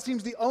us, that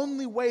seems the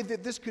only way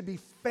that this could be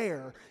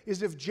fair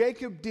is if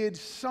Jacob did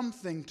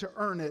something to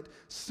earn it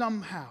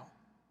somehow.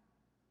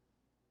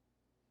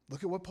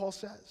 Look at what Paul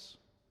says.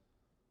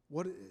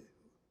 What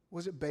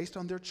was it based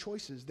on? Their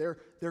choices, their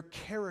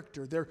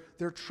character,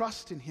 their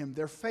trust in him,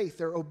 their faith,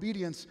 their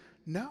obedience?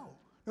 No.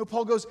 No,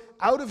 Paul goes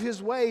out of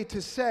his way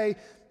to say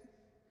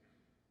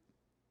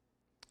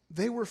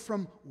they were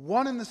from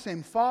one and the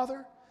same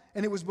Father,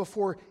 and it was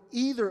before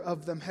either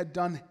of them had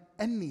done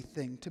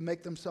anything to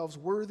make themselves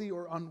worthy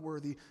or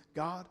unworthy.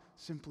 God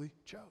simply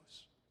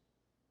chose.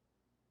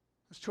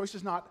 This choice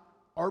is not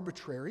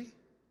arbitrary.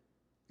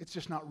 It's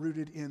just not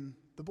rooted in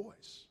the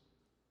boys.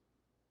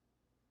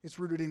 It's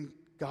rooted in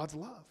God's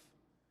love,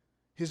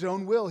 His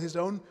own will, His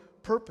own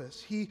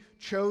purpose. He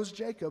chose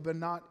Jacob and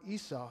not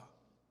Esau.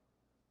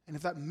 And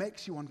if that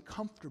makes you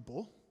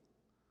uncomfortable,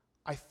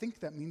 I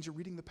think that means you're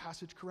reading the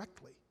passage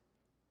correctly.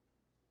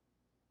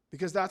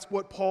 Because that's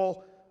what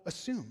Paul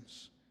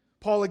assumes.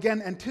 Paul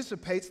again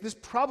anticipates this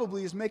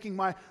probably is making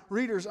my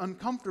readers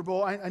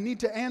uncomfortable. I need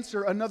to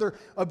answer another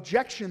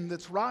objection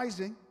that's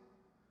rising.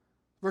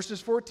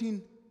 Verses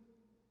 14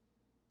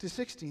 to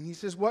 16, he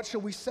says, "What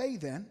shall we say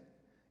then?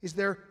 Is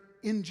there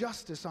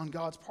injustice on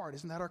God's part?"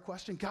 Isn't that our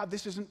question? God,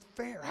 this isn't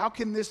fair. How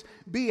can this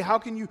be? How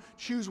can you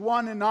choose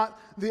one and not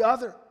the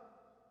other?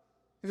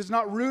 If it's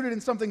not rooted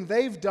in something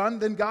they've done,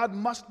 then God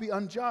must be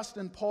unjust.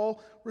 And Paul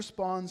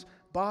responds,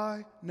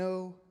 by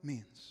no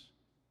means.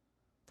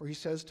 For he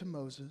says to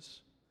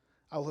Moses,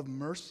 "I will have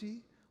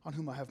mercy on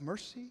whom I have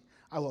mercy.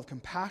 I will have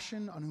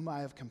compassion on whom I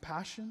have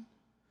compassion."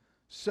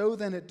 So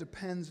then it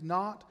depends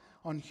not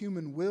on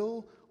human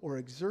will or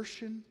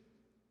exertion,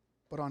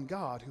 but on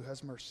God who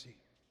has mercy.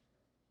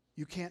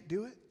 You can't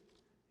do it.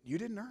 You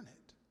didn't earn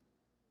it.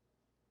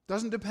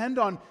 Doesn't depend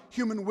on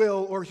human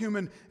will or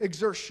human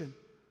exertion.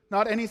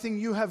 Not anything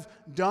you have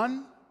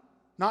done.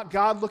 Not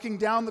God looking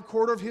down the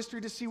corridor of history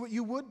to see what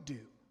you would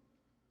do.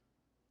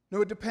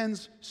 No, it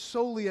depends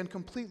solely and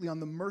completely on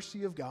the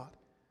mercy of God.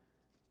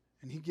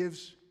 And He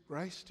gives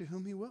grace to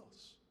whom He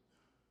wills.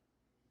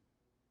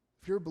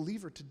 If you're a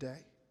believer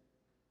today,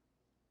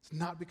 it's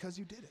not because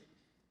you did it.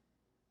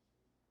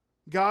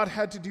 God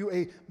had to do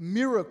a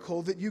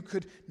miracle that you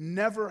could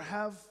never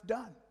have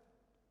done.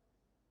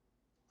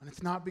 And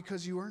it's not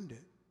because you earned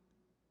it.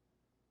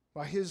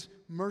 By His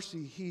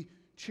mercy, He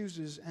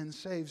chooses and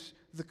saves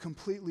the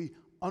completely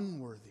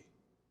unworthy.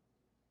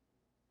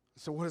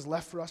 So what is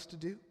left for us to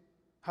do?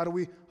 How do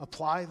we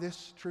apply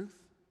this truth?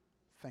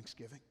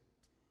 Thanksgiving.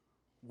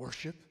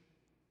 Worship.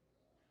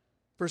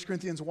 1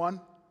 Corinthians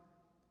 1,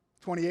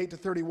 28 to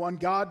 31,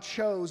 God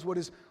chose what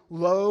is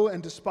low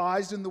and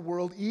despised in the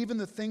world, even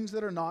the things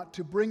that are not,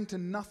 to bring to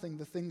nothing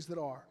the things that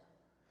are,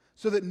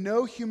 so that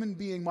no human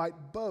being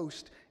might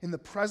boast in the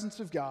presence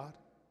of God.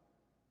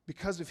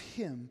 Because of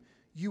Him,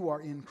 you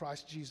are in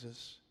Christ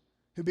Jesus,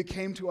 who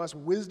became to us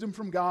wisdom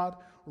from God,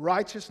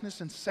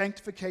 righteousness and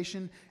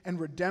sanctification and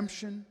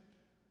redemption,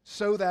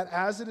 so that,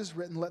 as it is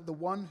written, let the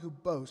one who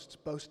boasts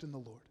boast in the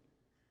Lord.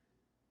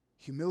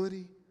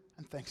 Humility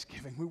and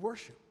thanksgiving. We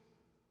worship.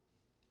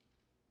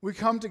 We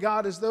come to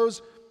God as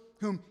those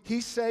whom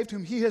He saved,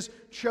 whom He has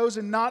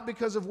chosen, not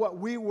because of what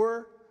we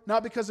were,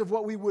 not because of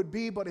what we would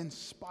be, but in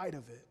spite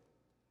of it.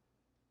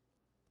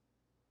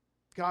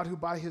 God who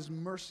by His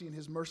mercy and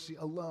His mercy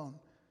alone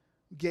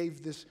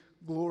gave this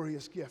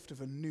glorious gift of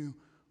a new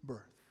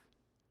birth.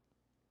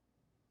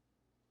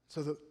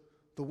 So that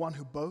the one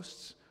who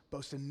boasts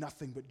in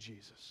nothing but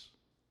Jesus.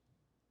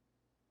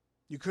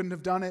 You couldn't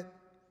have done it.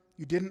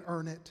 You didn't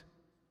earn it.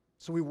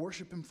 So we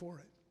worship Him for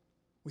it.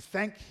 We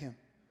thank Him.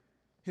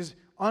 His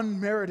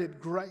unmerited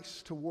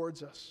grace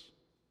towards us.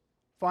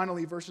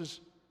 Finally,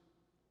 verses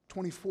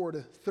 24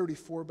 to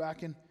 34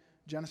 back in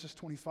Genesis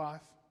 25.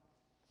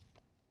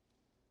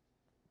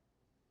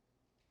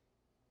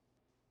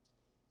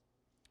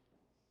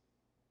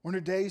 When her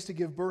days to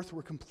give birth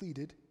were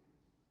completed,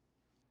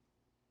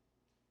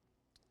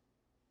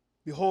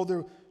 behold,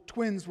 the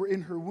twins were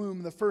in her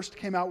womb. The first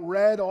came out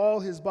red, all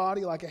his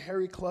body like a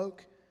hairy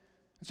cloak.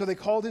 And so they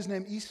called his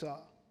name Esau.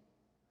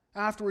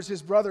 Afterwards,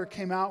 his brother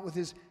came out with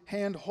his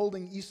hand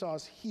holding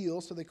Esau's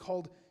heel, so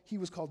he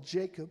was called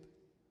Jacob.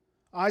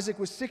 Isaac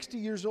was 60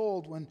 years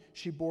old when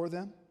she bore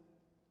them.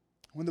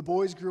 When the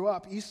boys grew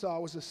up, Esau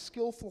was a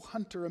skillful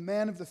hunter, a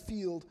man of the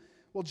field,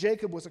 while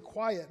Jacob was a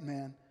quiet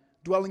man,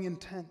 dwelling in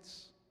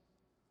tents.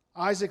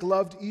 Isaac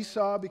loved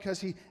Esau because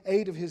he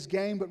ate of his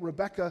game, but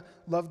Rebekah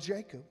loved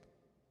Jacob.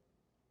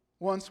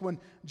 Once when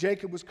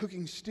Jacob was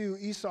cooking stew,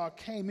 Esau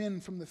came in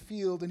from the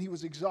field and he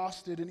was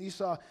exhausted. And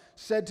Esau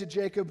said to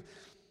Jacob,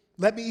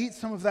 "Let me eat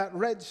some of that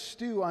red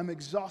stew. I'm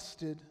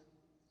exhausted."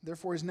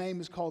 Therefore his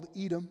name is called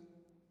Edom.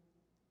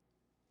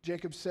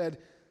 Jacob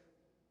said,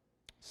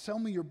 "Sell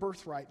me your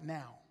birthright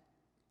now."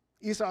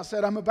 Esau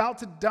said, "I'm about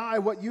to die.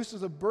 What use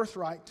is a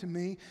birthright to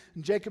me?"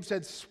 And Jacob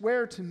said,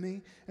 "Swear to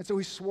me." And so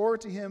he swore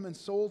to him and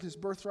sold his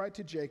birthright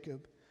to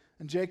Jacob.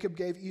 And Jacob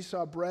gave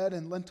Esau bread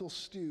and lentil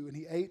stew, and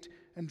he ate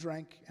and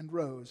drank and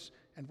rose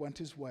and went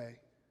his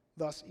way.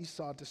 Thus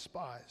Esau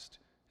despised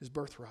his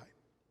birthright.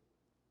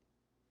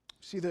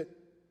 See that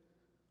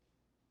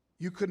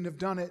you couldn't have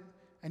done it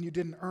and you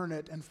didn't earn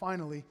it. And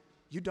finally,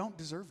 you don't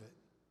deserve it.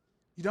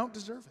 You don't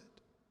deserve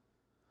it.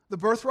 The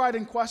birthright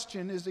in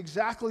question is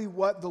exactly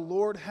what the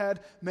Lord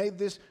had made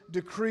this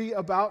decree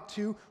about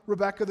to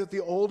Rebekah, that the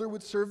older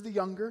would serve the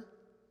younger.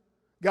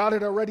 God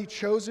had already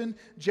chosen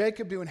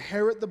Jacob to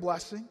inherit the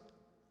blessing.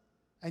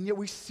 And yet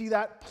we see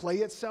that play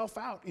itself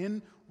out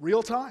in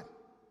real time.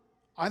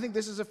 I think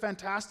this is a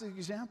fantastic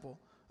example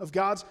of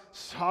God's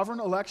sovereign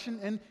election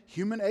and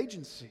human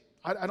agency.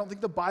 I don't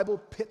think the Bible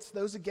pits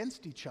those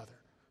against each other.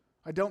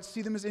 I don't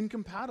see them as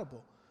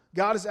incompatible.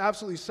 God is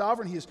absolutely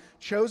sovereign. He has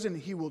chosen.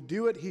 He will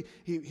do it.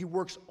 He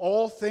works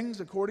all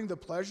things according to the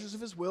pleasures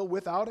of His will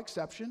without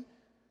exception.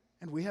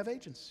 And we have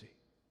agency.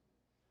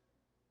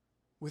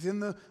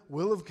 Within the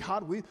will of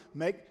God, we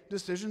make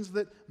decisions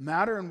that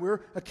matter, and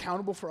we're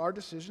accountable for our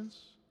decisions.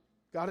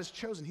 God has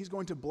chosen. He's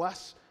going to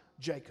bless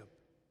Jacob.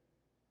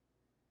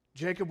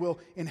 Jacob will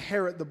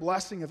inherit the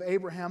blessing of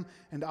Abraham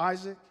and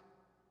Isaac.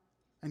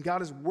 And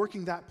God is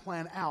working that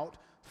plan out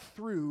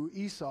through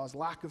Esau's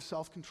lack of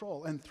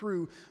self-control and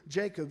through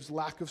Jacob's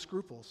lack of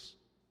scruples.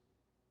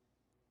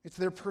 It's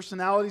their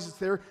personalities, it's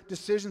their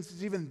decisions,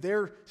 it's even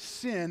their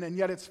sin, and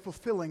yet it's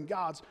fulfilling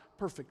God's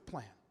perfect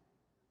plan.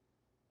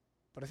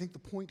 But I think the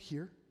point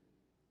here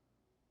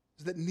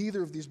is that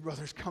neither of these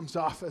brothers comes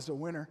off as a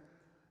winner.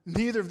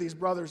 Neither of these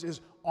brothers is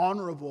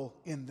honorable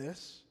in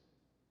this.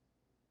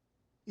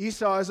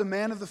 Esau is a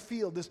man of the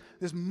field,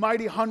 this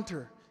mighty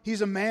hunter.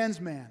 He's a man's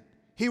man.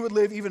 He would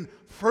live even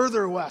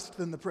further west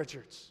than the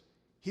Pritchards.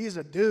 He's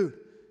a dude.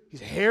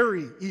 He's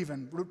hairy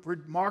even,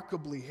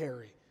 remarkably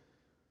hairy.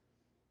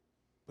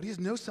 But he has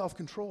no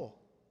self-control.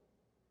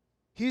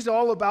 He's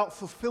all about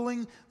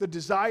fulfilling the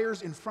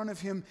desires in front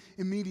of him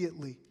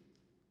immediately.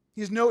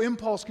 He has no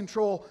impulse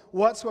control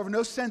whatsoever,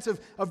 no sense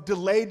of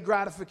delayed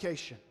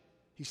gratification.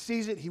 He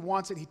sees it, he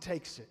wants it, he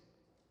takes it.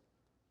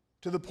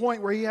 To the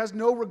point where he has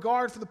no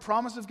regard for the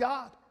promise of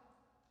God.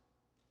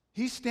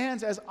 He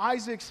stands as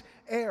Isaac's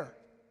heir.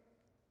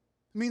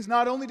 It means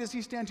not only does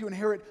he stand to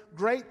inherit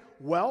great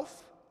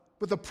wealth,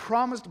 but the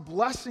promised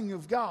blessing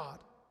of God.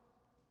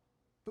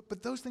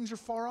 But those things are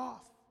far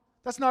off.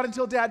 That's not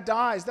until Dad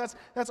dies. That's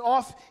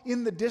off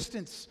in the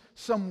distance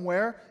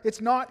somewhere. It's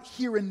not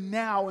here and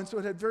now, and so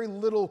it had very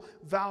little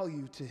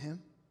value to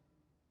him.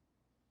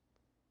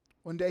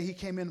 One day he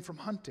came in from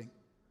hunting.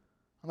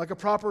 And like a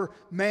proper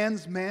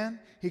man's man,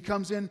 he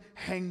comes in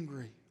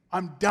hangry.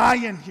 I'm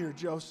dying here,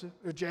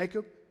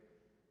 Jacob.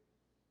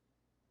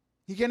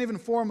 He can't even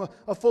form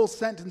a full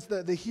sentence.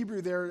 The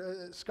Hebrew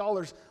there,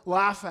 scholars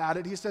laugh at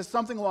it. He says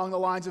something along the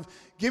lines of,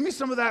 give me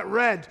some of that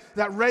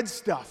red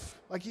stuff.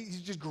 Like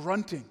he's just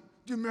grunting.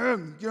 Feed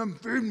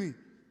me.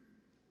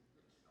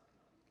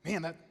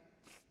 Man,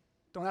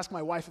 don't ask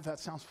my wife if that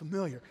sounds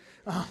familiar.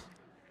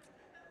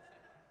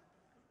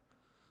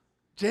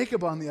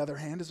 Jacob, on the other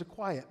hand, is a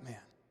quiet man.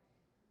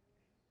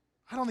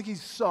 I don't think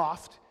he's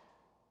soft.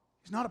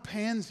 He's not a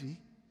pansy.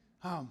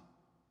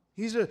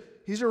 He's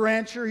a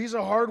rancher. He's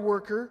a hard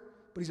worker.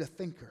 But he's a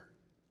thinker.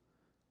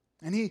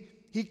 And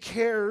he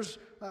cares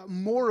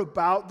more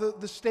about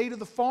the state of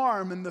the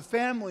farm and the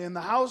family and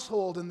the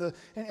household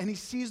and he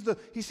sees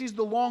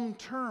the long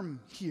term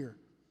here.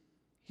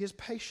 He has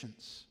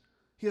patience.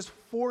 He has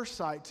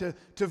foresight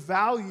to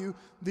value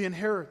the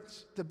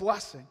inheritance, the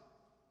blessing.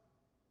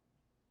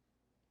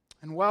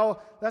 And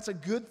while that's a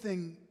good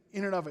thing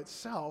in and of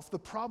itself, the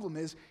problem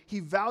is he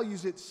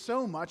values it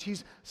so much,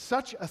 he's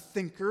such a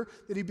thinker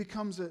that he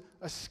becomes a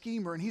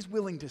schemer, and he's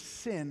willing to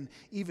sin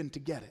even to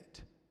get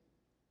it.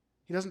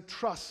 He doesn't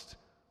trust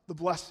the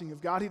blessing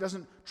of God. He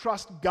doesn't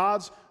trust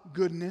God's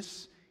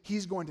goodness.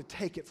 He's going to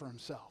take it for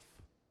himself.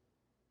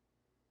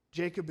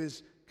 Jacob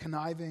is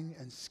conniving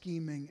and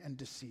scheming and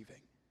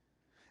deceiving.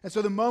 And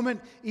so the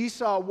moment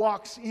Esau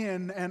walks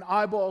in and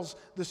eyeballs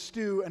the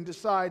stew and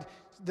decides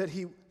that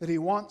he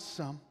wants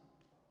some,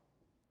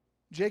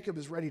 Jacob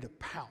is ready to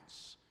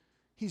pounce.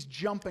 He's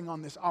jumping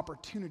on this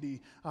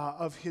opportunity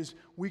of his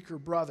weaker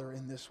brother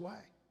in this way.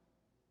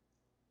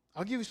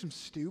 I'll give you some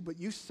stew, but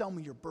you sell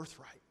me your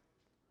birthright.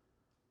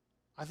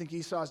 I think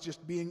Esau is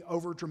just being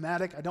over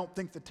dramatic. I don't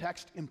think the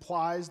text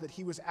implies that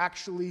he was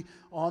actually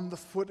on the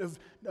foot of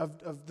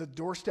the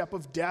doorstep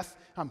of death.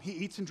 He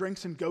eats and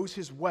drinks and goes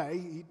his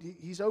way.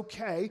 He's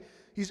okay.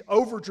 He's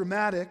over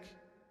dramatic.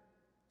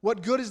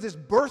 What good is this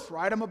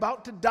birthright? I'm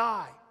about to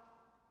die.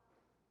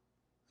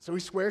 So he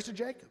swears to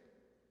Jacob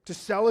to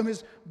sell him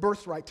his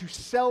birthright, to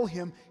sell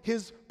him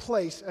his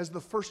place as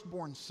the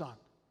firstborn son.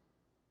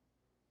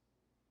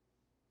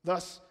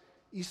 Thus,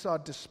 Esau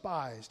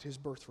despised his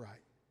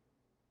birthright.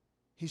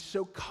 He's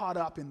so caught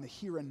up in the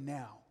here and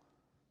now,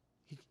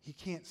 he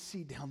can't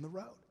see down the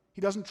road.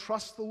 He doesn't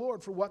trust the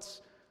Lord for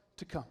what's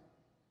to come.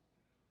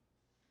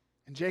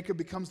 And Jacob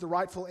becomes the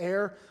rightful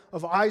heir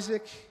of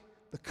Isaac,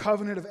 the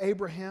covenant of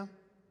Abraham.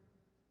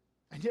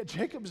 And yet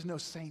Jacob is no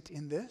saint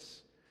in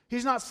this.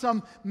 He's not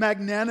some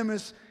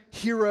magnanimous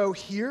hero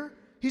here.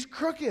 He's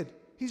crooked.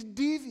 He's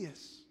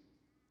devious.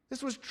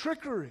 This was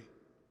trickery.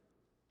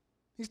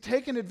 He's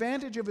taken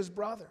advantage of his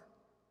brother.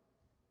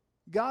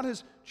 God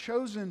has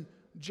chosen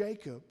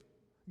Jacob.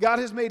 God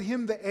has made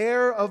him the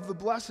heir of the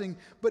blessing,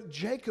 but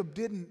Jacob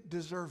didn't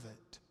deserve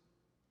it.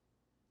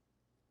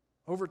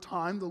 Over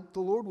time, the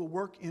Lord will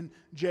work in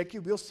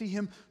Jacob. You'll see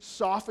him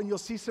soften. You'll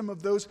see some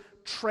of those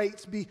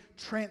traits be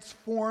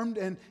transformed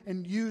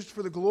and used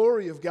for the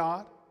glory of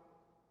God.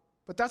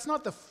 But that's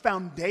not the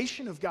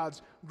foundation of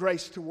God's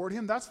grace toward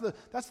him. That's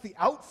the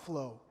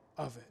outflow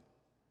of it.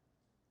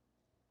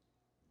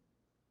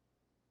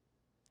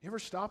 You ever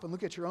stop and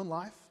look at your own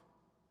life?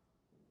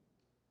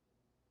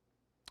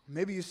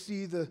 Maybe you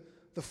see the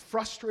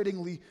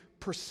frustratingly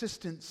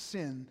persistent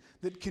sin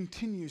that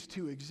continues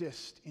to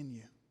exist in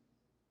you.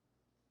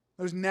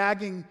 Those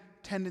nagging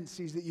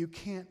tendencies that you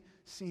can't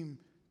seem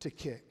to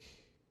kick.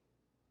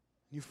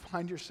 You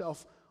find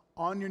yourself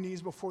on your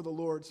knees before the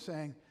Lord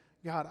saying,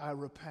 God, I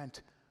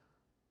repent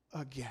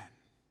again.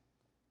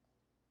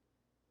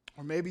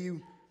 Or maybe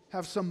you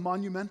have some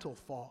monumental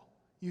fall.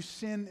 You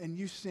sin and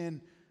you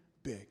sin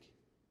big.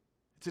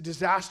 It's a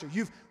disaster.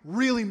 You've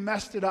really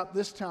messed it up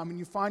this time and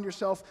you find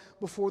yourself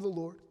before the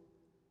Lord.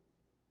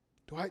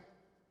 Do I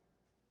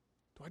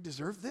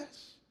deserve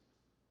this?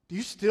 Do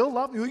you still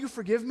love me? Will you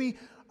forgive me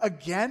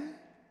again,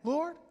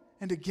 Lord?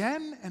 And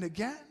again and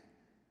again?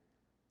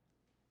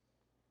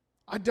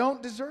 I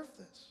don't deserve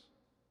this.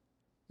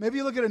 Maybe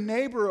you look at a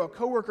neighbor or a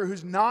coworker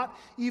who's not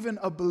even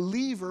a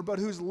believer, but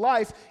whose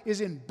life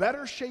is in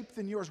better shape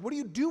than yours. What do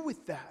you do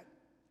with that?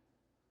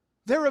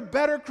 They're a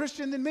better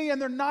Christian than me,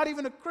 and they're not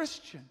even a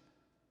Christian.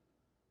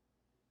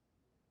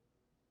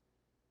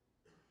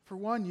 For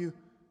one, you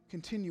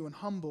continue in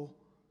humble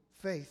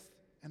faith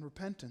and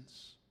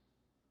repentance.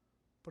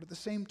 But at the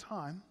same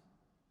time,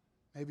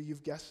 maybe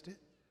you've guessed it,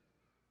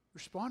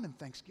 respond in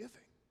thanksgiving.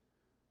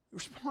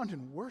 Respond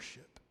in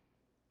worship.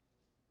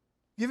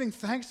 Giving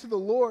thanks to the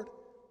Lord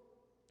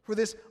for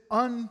this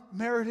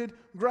unmerited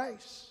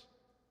grace.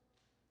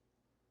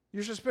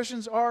 Your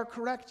suspicions are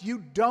correct. You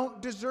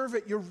don't deserve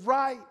it. You're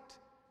right.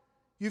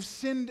 You've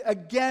sinned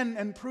again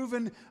and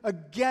proven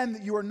again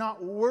that you are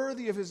not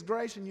worthy of His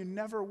grace, and you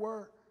never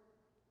were.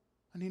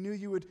 And He knew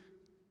you would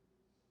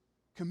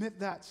commit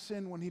that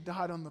sin when He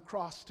died on the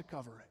cross to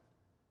cover it.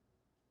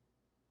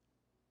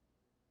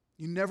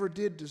 You never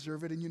did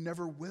deserve it, and you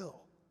never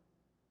will.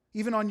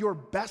 Even on your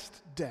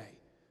best day,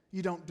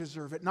 you don't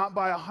deserve it, not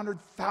by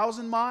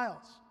 100,000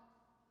 miles.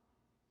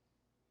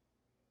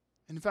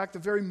 In fact, the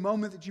very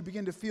moment that you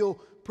begin to feel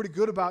pretty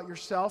good about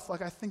yourself,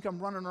 like I think I'm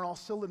running on all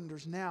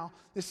cylinders now,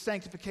 this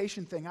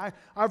sanctification thing,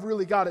 I've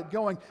really got it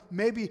going.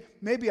 Maybe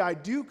I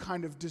do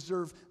kind of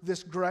deserve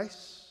this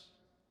grace.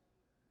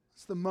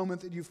 It's the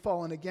moment that you've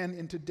fallen again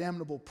into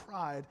damnable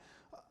pride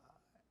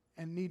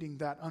and needing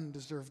that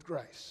undeserved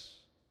grace.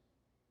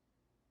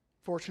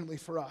 Fortunately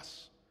for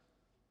us,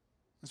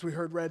 as we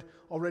read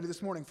already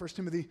this morning, 1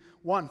 Timothy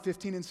 1,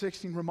 15 and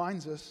 16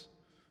 reminds us,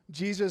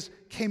 Jesus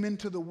came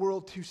into the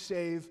world to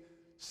save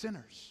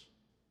sinners.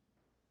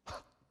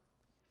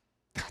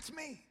 That's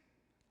me.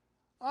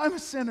 I'm a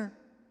sinner.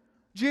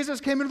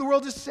 Jesus came into the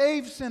world to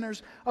save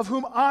sinners, of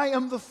whom I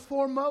am the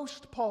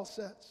foremost, Paul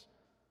says.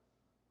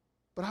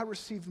 But I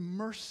received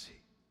mercy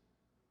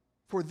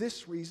for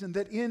this reason,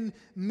 that in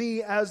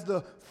me as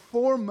the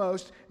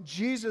foremost,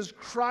 Jesus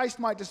Christ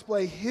might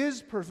display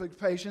His perfect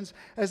patience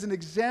as an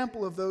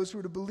example of those who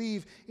are to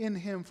believe in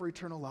Him for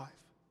eternal life.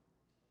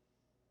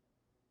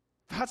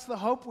 That's the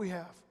hope we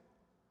have.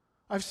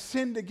 I've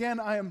sinned again.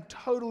 I am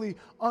totally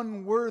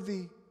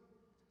unworthy.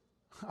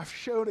 I've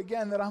showed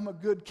again that I'm a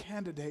good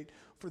candidate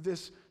for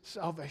this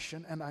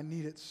salvation, and I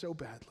need it so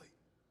badly.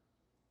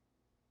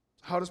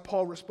 How does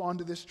Paul respond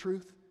to this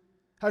truth?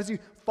 How does he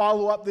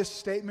follow up this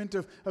statement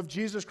of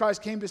Jesus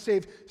Christ came to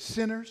save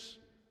sinners?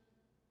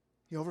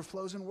 He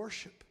overflows in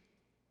worship.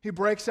 He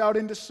breaks out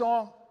into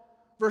song.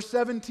 Verse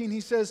 17, he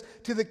says,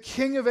 "To the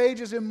King of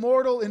ages,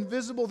 immortal,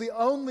 invisible, the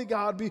only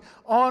God, be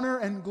honor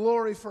and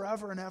glory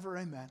forever and ever.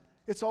 Amen."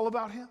 It's all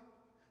about Him.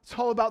 It's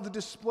all about the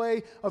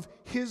display of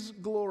His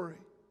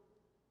glory.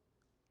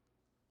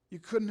 You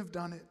couldn't have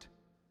done it.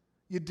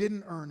 You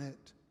didn't earn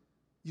it.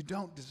 You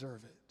don't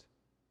deserve it.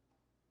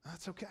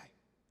 That's okay.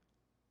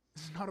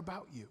 This is not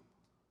about you.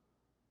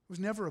 It was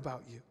never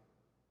about you.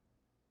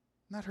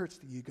 And that hurts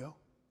the ego.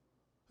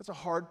 That's a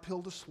hard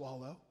pill to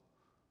swallow.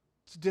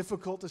 It's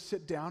difficult to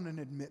sit down and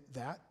admit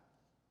that.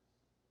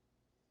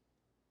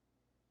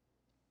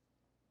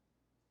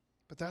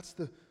 But that's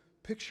the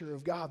picture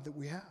of God that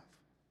we have.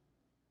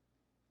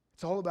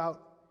 It's all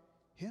about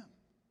Him.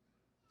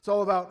 It's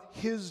all about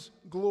His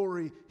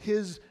glory,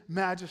 His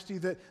majesty,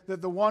 that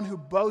the one who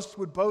boasts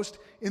would boast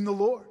in the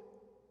Lord.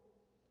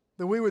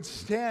 That we would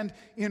stand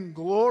in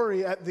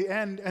glory at the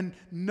end, and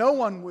no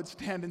one would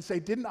stand and say,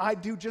 "Didn't I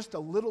do just a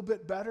little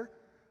bit better?"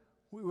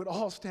 We would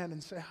all stand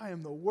and say, "I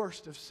am the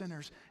worst of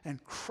sinners,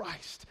 and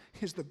Christ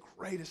is the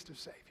greatest of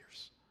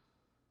Saviors."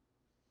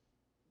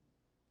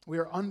 We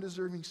are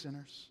undeserving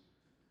sinners,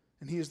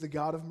 and He is the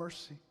God of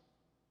mercy,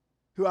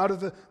 who out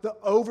of the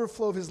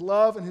overflow of His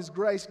love and His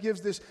grace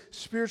gives this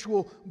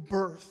spiritual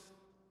birth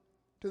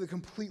to the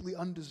completely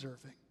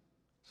undeserving.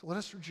 So let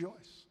us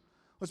rejoice.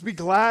 Let's be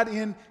glad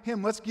in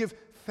Him. Let's give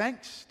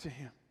thanks to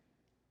Him.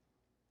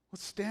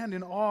 Let's stand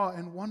in awe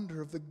and wonder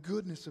of the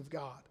goodness of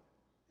God.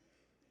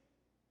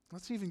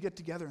 Let's even get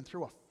together and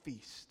throw a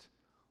feast.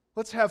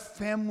 Let's have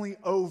family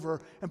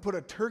over and put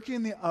a turkey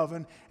in the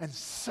oven and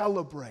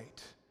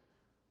celebrate.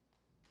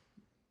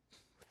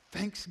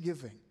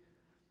 Thanksgiving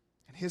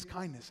and his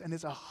kindness, and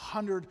it's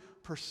 100%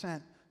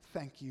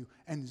 thank you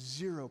and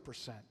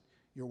 0%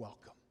 you're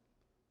welcome.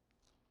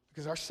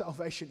 Because our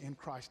salvation in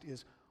Christ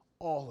is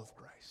all of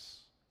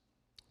grace.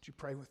 Would you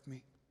pray with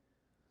me?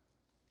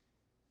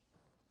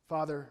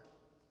 Father,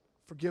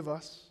 forgive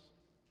us,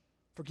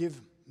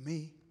 forgive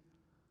me,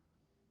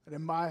 that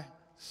in my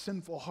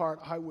sinful heart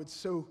I would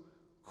so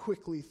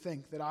quickly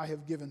think that I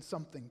have given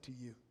something to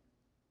you.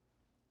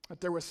 That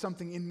there was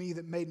something in me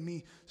that made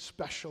me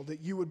special,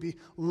 that you would be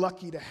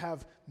lucky to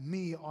have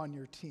me on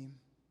your team.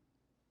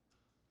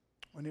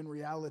 When in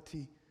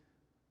reality,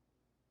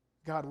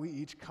 God, we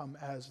each come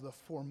as the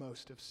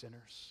foremost of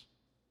sinners.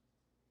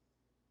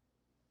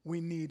 We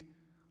need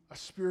a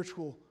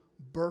spiritual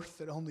birth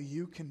that only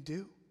you can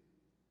do.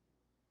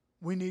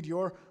 We need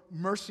your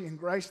mercy and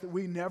grace that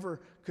we never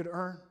could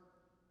earn.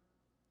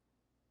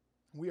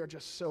 We are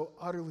just so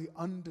utterly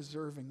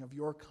undeserving of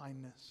your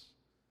kindness.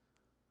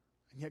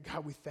 And yet,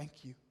 God, we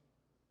thank you.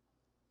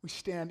 We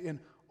stand in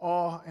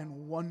awe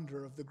and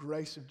wonder of the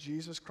grace of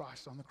Jesus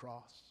Christ on the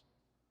cross,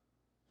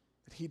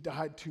 that he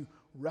died to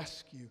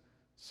rescue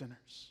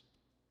sinners,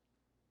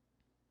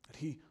 that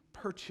he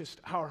purchased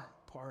our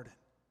pardon,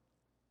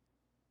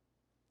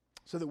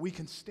 so that we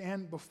can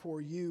stand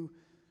before you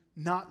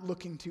not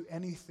looking to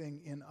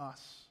anything in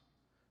us,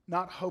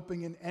 not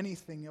hoping in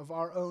anything of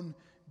our own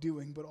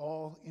doing, but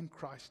all in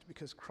Christ,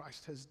 because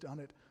Christ has done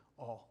it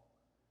all.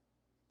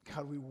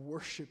 God, we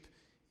worship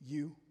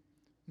you.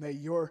 May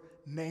your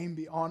name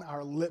be on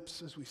our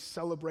lips as we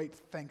celebrate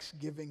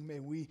Thanksgiving. May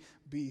we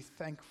be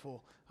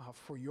thankful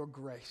for your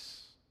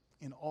grace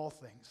in all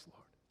things,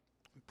 Lord.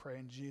 We pray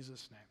in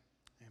Jesus'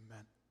 name.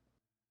 Amen.